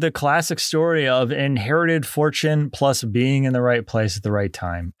the classic story of inherited fortune plus being in the right place at the right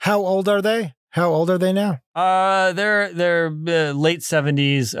time. How old are they? How old are they now? They're late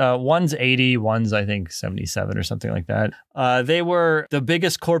 70s. One's 80, one's I think 77 or something like that. They were the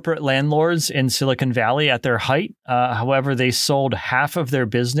biggest corporate landlords in Silicon Valley at their height. However, they sold half of their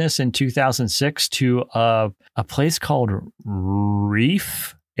business in 2006 to a place called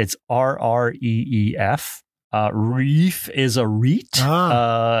Reef. It's RREEF. Reef is a REIT.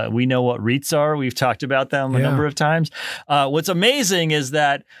 We know what REITs are. We've talked about them a number of times. What's amazing is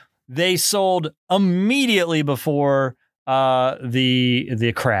that they sold immediately before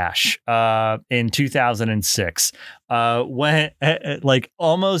the crash in 2006, when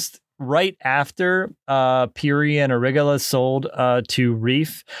almost right after Peery and Arrillaga sold to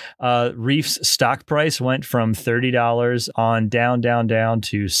Reef. Reef's stock price went from $30 on down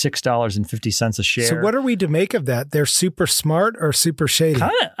to $6.50 a share. So what are we to make of that? They're super smart or super shady? I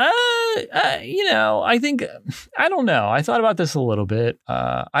don't know. I thought about this a little bit.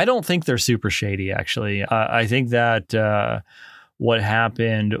 I don't think they're super shady, actually. I think that what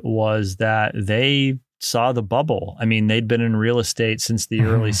happened was that they saw the bubble. I mean, they'd been in real estate since the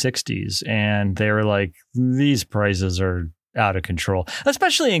early 60s, and they were like, these prices are out of control,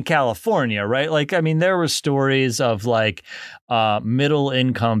 especially in California, right? There were stories of middle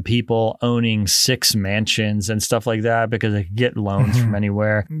income people owning 6 mansions and stuff like that because they could get loans from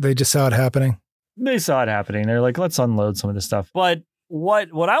anywhere. They just saw it happening. They saw it happening. They're like, let's unload some of this stuff. But what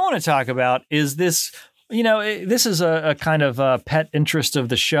I want to talk about is this. This is a kind of a pet interest of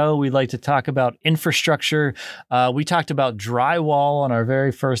the show. We like to talk about infrastructure. We talked about drywall on our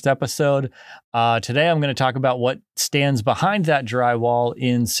very first episode. Today, I'm going to talk about what stands behind that drywall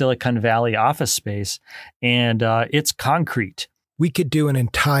in Silicon Valley office space, and it's concrete. We could do an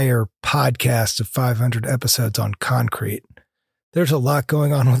entire podcast of 500 episodes on concrete. There's a lot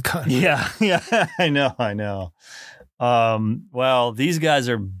going on with concrete. Yeah, I know. Well, these guys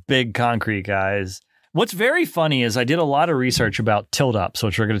are big concrete guys. What's very funny is I did a lot of research about tilt-ups,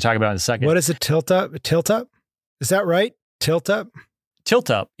 which we're going to talk about in a second. What is a tilt-up? Tilt-up? Is that right? Tilt-up?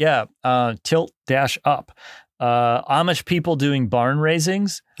 Tilt-up, yeah. Tilt-up. Amish people doing barn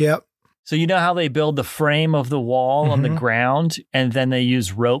raisings. Yep. So you know how they build the frame of the wall on the ground and then they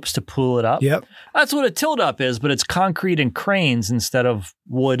use ropes to pull it up? Yep. That's what a tilt-up is, but it's concrete and cranes instead of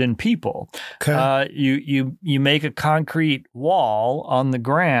wood and people. Okay. You make a concrete wall on the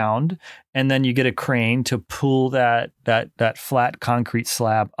ground and then you get a crane to pull that flat concrete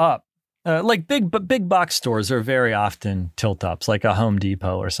slab up. Like big box stores are very often tilt-ups, like a Home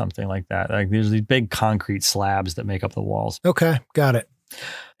Depot or something like that. Like there's these big concrete slabs that make up the walls. Okay. Got it.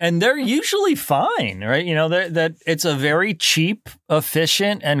 And they're usually fine, right? You know, that it's a very cheap,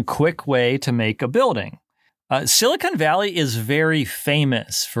 efficient, and quick way to make a building. Silicon Valley is very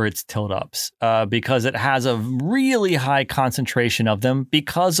famous for its tilt-ups because it has a really high concentration of them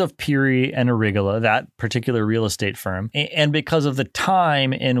because of Peery and Arrillaga, that particular real estate firm, and because of the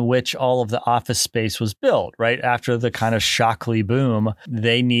time in which all of the office space was built, right? After the kind of Shockley boom,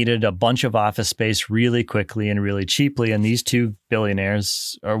 they needed a bunch of office space really quickly and really cheaply, and these two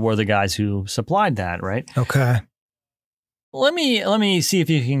billionaires were the guys who supplied that, right? Okay. Let me see if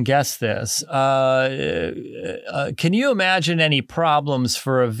you can guess this. Can you imagine any problems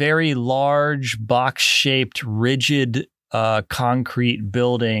for a very large, box-shaped, rigid concrete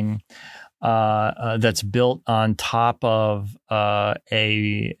building that's built on top of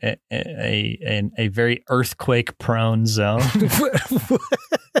a very earthquake-prone zone?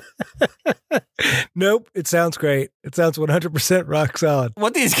 Nope. It sounds great. It sounds 100% rock solid.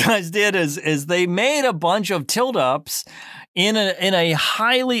 What these guys did is they made a bunch of tilt-ups in a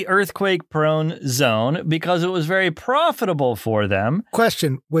highly earthquake-prone zone because it was very profitable for them.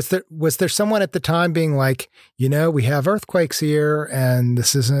 Question, was there someone at the time being like, you know, we have earthquakes here and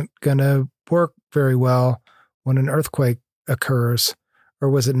this isn't going to work very well when an earthquake occurs, or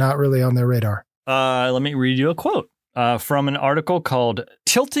was it not really on their radar? Let me read you a quote from an article called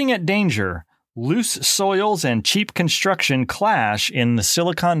 "Tilting at Danger: Loose Soils and Cheap Construction Clash in the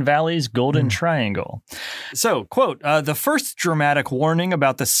Silicon Valley's Golden Triangle." So, quote, the first dramatic warning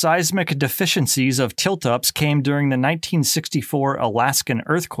about the seismic deficiencies of tilt-ups came during the 1964 Alaskan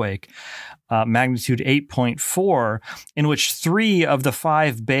earthquake, magnitude 8.4, in which 3 of the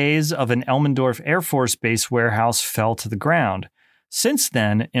 5 bays of an Elmendorf Air Force Base warehouse fell to the ground. Since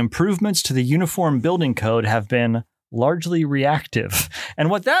then, improvements to the Uniform Building Code have been largely reactive. And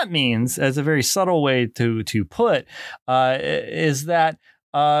what that means, as a very subtle way to put, is that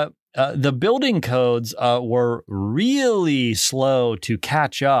the building codes were really slow to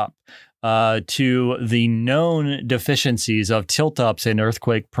catch up to the known deficiencies of tilt-ups in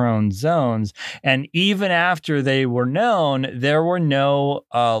earthquake-prone zones. And even after they were known, there were no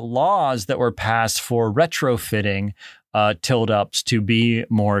laws that were passed for retrofitting tilt-ups to be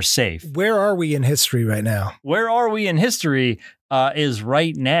more safe. Where are we in history right now? Where are we in history is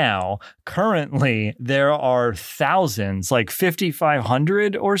right now. Currently, there are thousands, like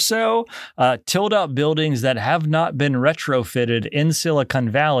 5,500 or so, tilt-up buildings that have not been retrofitted in Silicon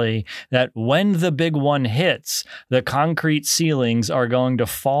Valley, that when the big one hits, the concrete ceilings are going to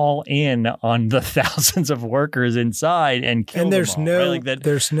fall in on the thousands of workers inside and kill them all. Right?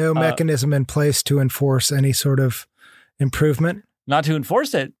 There's no mechanism in place to enforce any sort of improvement? Not to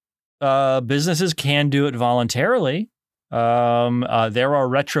enforce it. Businesses can do it voluntarily. There are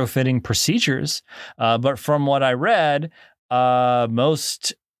retrofitting procedures. But from what I read,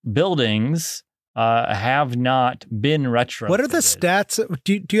 most buildings have not been retrofitted. What are the stats?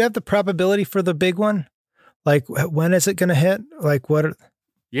 Do you have the probability for the big one? Like, when is it going to hit? Like, what?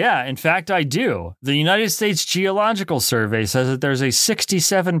 Yeah, in fact, I do. The United States Geological Survey says that there's a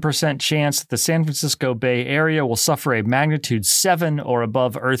 67% chance that the San Francisco Bay Area will suffer a magnitude 7 or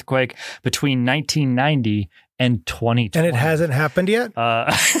above earthquake between 1990 and 2020. And it hasn't happened yet?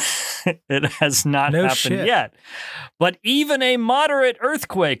 It has not happened yet. But even a moderate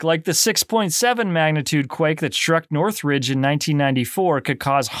earthquake like the 6.7 magnitude quake that struck Northridge in 1994 could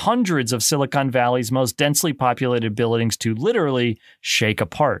cause hundreds of Silicon Valley's most densely populated buildings to literally shake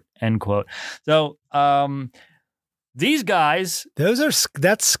apart, end quote. So, these guys,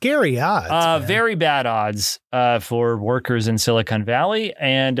 that's scary odds. Very bad odds for workers in Silicon Valley,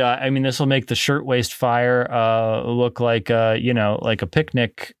 and I mean, this will make the shirtwaist fire look like like a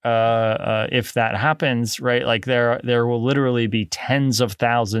picnic if that happens, right? Like there will literally be tens of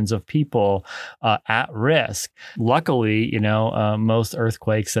thousands of people at risk. Luckily, most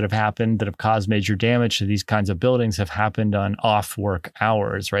earthquakes that have happened that have caused major damage to these kinds of buildings have happened on off work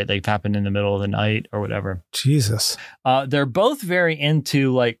hours, right? They've happened in the middle of the night or whatever. Jesus. They're both very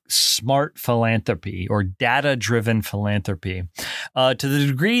into like smart philanthropy or data-driven philanthropy to the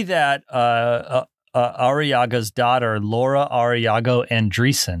degree that Arrillaga's daughter, Laura Arrillaga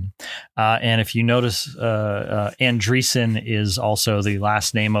Andreessen. And if you notice, Andreessen is also the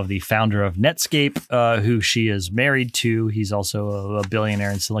last name of the founder of Netscape, who she is married to. He's also a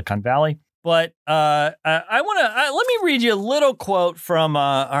billionaire in Silicon Valley. But let me read you a little quote from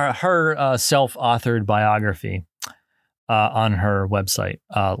her self-authored biography on her website,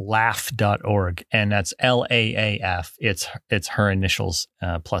 laaf.org, and that's LAAF. It's her initials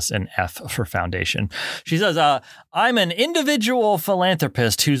plus an F for foundation. She says, I'm an individual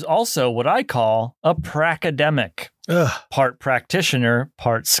philanthropist who's also what I call a pracademic. Part practitioner,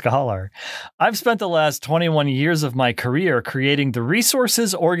 part scholar. I've spent the last 21 years of my career creating the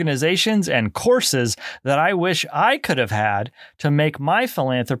resources, organizations, and courses that I wish I could have had to make my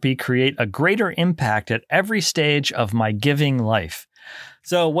philanthropy create a greater impact at every stage of my giving life.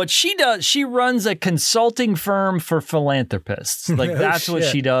 So what she does, she runs a consulting firm for philanthropists. Like that's what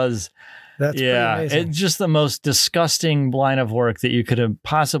she does. That's pretty amazing. It's just the most disgusting line of work that you could have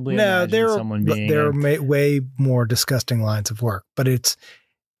possibly imagined someone being. There are way more disgusting lines of work, but it's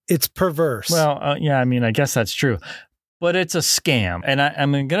perverse. Well, I mean, I guess that's true, but it's a scam, and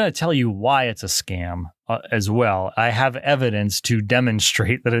I'm going to tell you why it's a scam as well. I have evidence to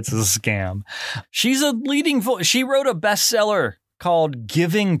demonstrate that it's a scam. She's a leading voice. She wrote a bestseller called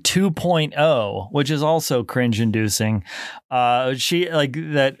Giving 2.0, which is also cringe-inducing.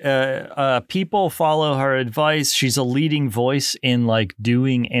 People follow her advice. She's a leading voice in like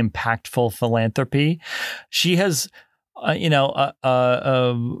doing impactful philanthropy. She has,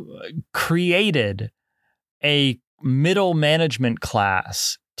 created a middle management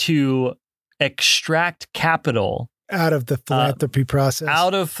class to extract capital out of the philanthropy process.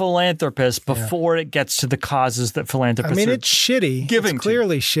 Out of philanthropists before it gets to the causes that philanthropists I mean, it's shitty. It's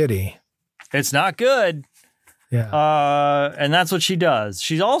clearly shitty. It's not good. Yeah. And that's what she does.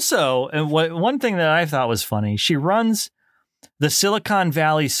 She's also, and one thing that I thought was funny, she runs the Silicon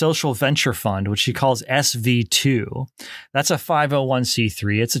Valley Social Venture Fund, which she calls SV2. That's a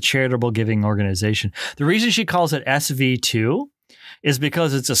 501c3. It's a charitable giving organization. The reason she calls it SV2 is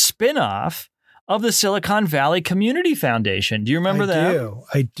because it's a spinoff of the Silicon Valley Community Foundation. Do you remember that?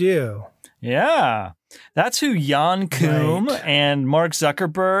 I do. Yeah. That's who Jan Koum and Mark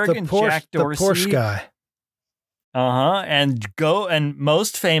Zuckerberg and Jack Dorsey. The Porsche guy. And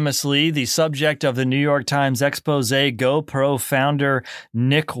most famously, the subject of the New York Times expose, GoPro founder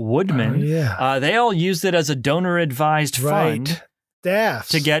Nick Woodman. Oh, yeah. They all used it as a donor-advised fund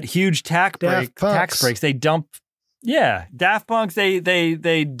to get huge tax breaks. They dump, Daft Punk.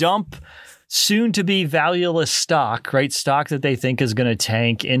 They dump soon-to-be valueless stock, right? Stock that they think is going to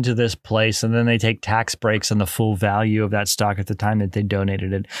tank into this place, and then they take tax breaks on the full value of that stock at the time that they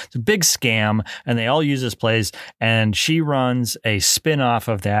donated it. It's a big scam, and they all use this place, and she runs a spin-off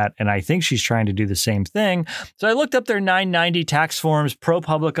of that, and I think she's trying to do the same thing. So I looked up their 990 tax forms.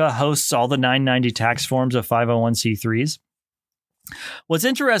 ProPublica hosts all the 990 tax forms of 501c3s. What's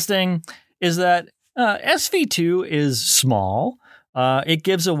interesting is that SV2 is small. It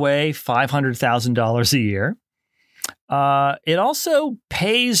gives away $500,000 a year. It also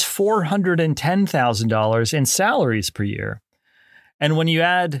pays $410,000 in salaries per year. And when you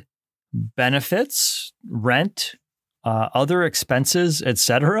add benefits, rent, other expenses,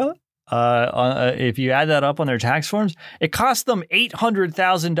 etc., if you add that up on their tax forms, it costs them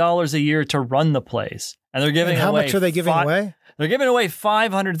 $800,000 a year to run the place. And they're giving away. How much are they giving away? They're giving away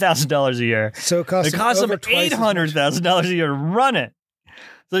 $500,000 a year. So it costs them $800,000 a year to run it.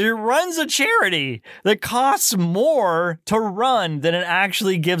 So he runs a charity that costs more to run than it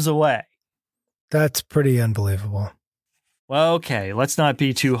actually gives away. That's pretty unbelievable. Well, okay, let's not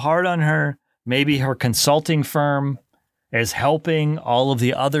be too hard on her. Maybe her consulting firm is helping all of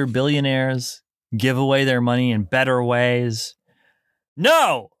the other billionaires give away their money in better ways.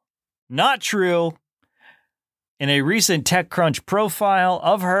 No, not true. In a recent TechCrunch profile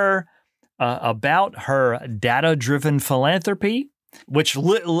of her about her data-driven philanthropy, which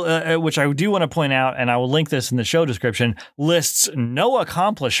I do want to point out, and I will link this in the show description, lists no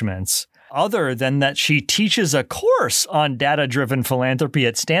accomplishments other than that she teaches a course on data-driven philanthropy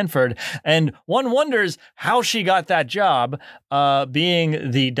at Stanford. And one wonders how she got that job,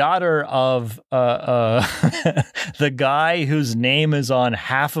 being the daughter of the guy whose name is on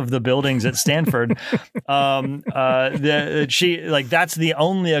half of the buildings at Stanford. That's the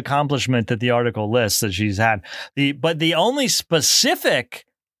only accomplishment that the article lists that she's had. But the only specific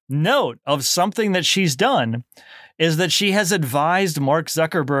note of something that she's done is that she has advised Mark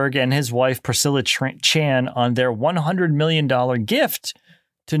Zuckerberg and his wife, Priscilla Chan, on their $100 million gift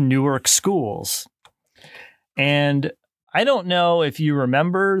to Newark schools. And I don't know if you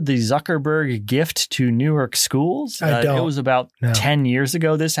remember the Zuckerberg gift to Newark schools. I don't. It was about 10 years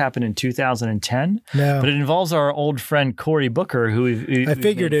ago. This happened in 2010. No. But it involves our old friend Cory Booker, who I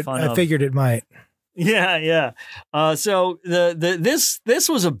figured it might. Yeah. So this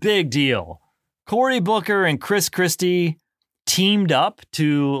was a big deal. Cory Booker and Chris Christie teamed up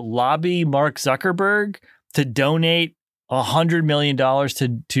to lobby Mark Zuckerberg to donate $100 million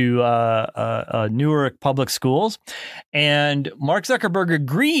to Newark public schools. And Mark Zuckerberg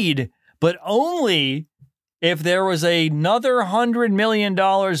agreed, but only if there was another $100 million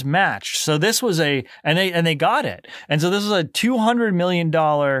matched. So this was and they got it. And so this was a $200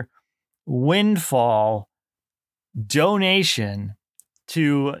 million windfall donation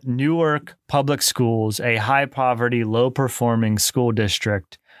to Newark public schools, a high poverty, low performing school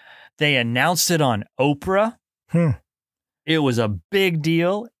district. They announced it on Oprah. It was a big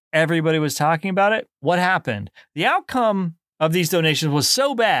deal. Everybody was talking about it. What happened? The outcome of these donations was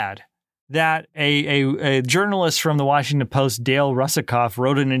so bad that a journalist from the Washington Post, Dale Russakoff,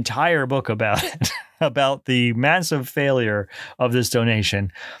 wrote an entire book about it, about the massive failure of this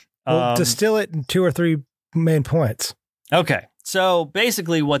donation. Well, distill it in 2 or 3 main points. Okay. So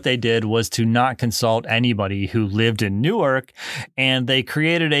basically what they did was to not consult anybody who lived in Newark, and they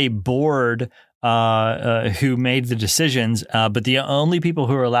created a board who made the decisions, but the only people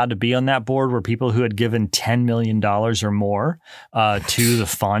who were allowed to be on that board were people who had given $10 million or more to the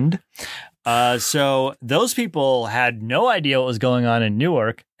fund. So those people had no idea what was going on in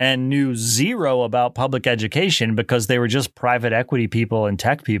Newark and knew zero about public education because they were just private equity people and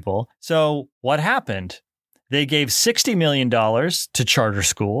tech people. So what happened? They gave $60 million to charter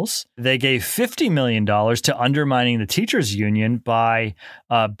schools. They gave $50 million to undermining the teachers union by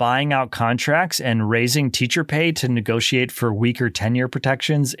buying out contracts and raising teacher pay to negotiate for weaker tenure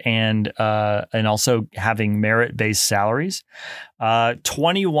protections and also having merit-based salaries.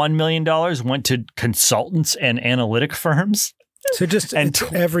 $21 million went to consultants and analytic firms. So just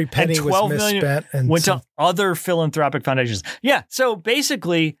every penny was misspent. And went to other philanthropic foundations. Yeah. So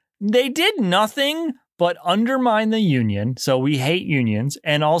basically, they did nothing but undermine the union. So we hate unions.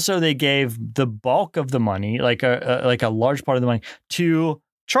 And also they gave the bulk of the money, like a large part of the money, to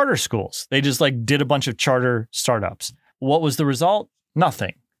charter schools. They just did a bunch of charter startups. What was the result?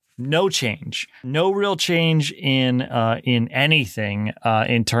 Nothing. No change. No real change in anything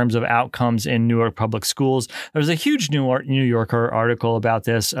in terms of outcomes in Newark public schools. There's a huge New Yorker article about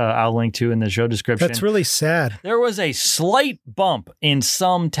this I'll link to in the show description. That's really sad. There was a slight bump in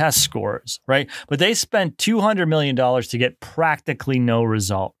some test scores, right? But they spent $200 million to get practically no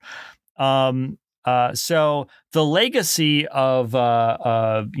result. So the legacy of,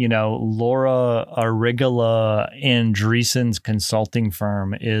 Laura Arrillaga Andreessen's consulting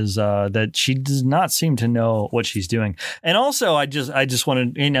firm is that she does not seem to know what she's doing. And also, I just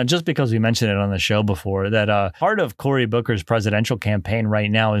wanted, just because we mentioned it on the show before, that part of Cory Booker's presidential campaign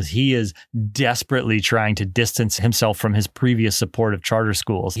right now is he is desperately trying to distance himself from his previous support of charter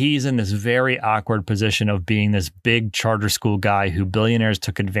schools. He's in this very awkward position of being this big charter school guy who billionaires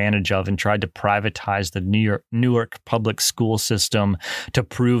took advantage of and tried to privatize the Newark public school system to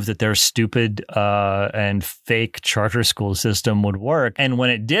prove that their stupid and fake charter school system would work. And when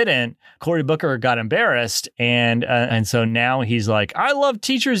it didn't, Cory Booker got embarrassed. And so now he's like, I love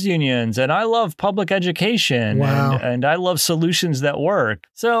teachers unions and I love public education. Wow. and I love solutions that work.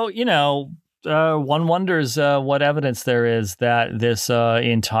 So, one wonders what evidence there is that this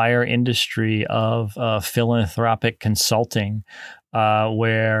entire industry of philanthropic consulting,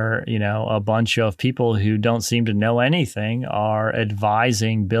 where, a bunch of people who don't seem to know anything are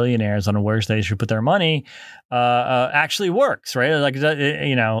advising billionaires on where they should put their money, actually works, right?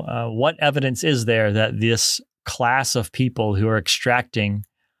 What evidence is there that this class of people who are extracting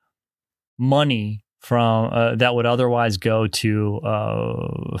money from that would otherwise go to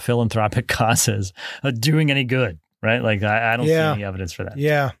philanthropic causes doing any good, right? I don't see any evidence for that.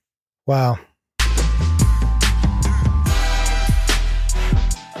 Yeah. Wow.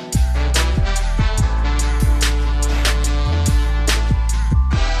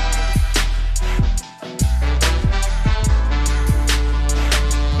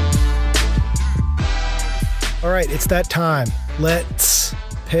 All right, it's that time. Let's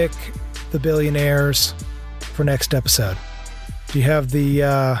pick the billionaires for next episode. Do you have the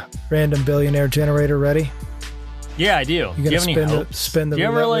random billionaire generator ready? Yeah, I do. You have any hopes? Spin the do you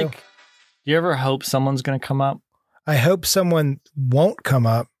ever wheel? do you ever hope someone's going to come up? I hope someone won't come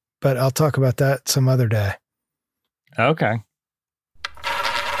up, but I'll talk about that some other day. Okay.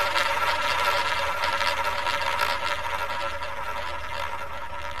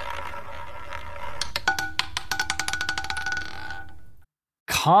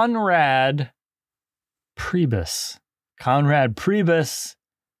 Conrad Priebus. Conrad Priebus,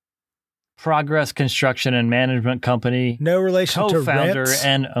 Progress Construction and Management Company. No relation to co-founder rents?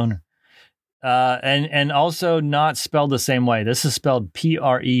 and owner. And also not spelled the same way. This is spelled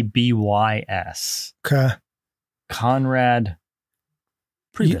Prebys. Okay. Conrad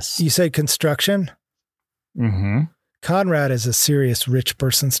Priebus. You say construction? Mm-hmm. Conrad is a serious rich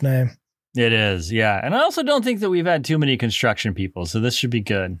person's name. It is, yeah. And I also don't think that we've had too many construction people, so this should be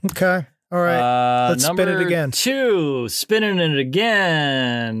good. Okay. All right. Let's spin it again. Number 2, spinning it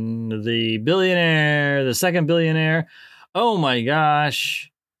again. The billionaire, the second billionaire. Oh my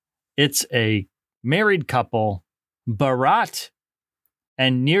gosh. It's a married couple, Bharat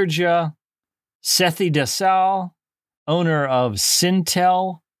and Nirja Sethi Desal, owner of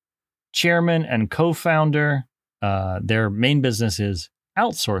Sintel, chairman and co-founder. Their main business is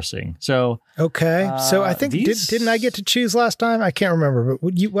outsourcing. So okay. So I think didn't I get to choose last time? I can't remember.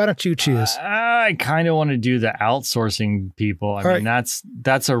 But why don't you choose? I kind of want to do the outsourcing people. I mean,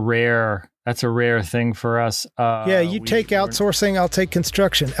 that's a rare thing for us. Yeah, you take outsourcing, I'll take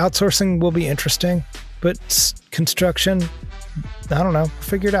construction. Outsourcing will be interesting, but construction, I don't know.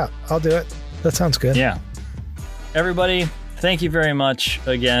 Figure it out. I'll do it. That sounds good. Yeah. Everybody, thank you very much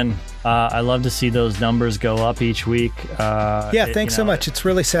again. I love to see those numbers go up each week. Thanks so much. It's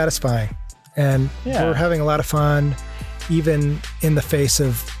really satisfying. And we're having a lot of fun, even in the face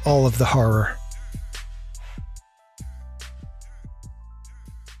of all of the horror.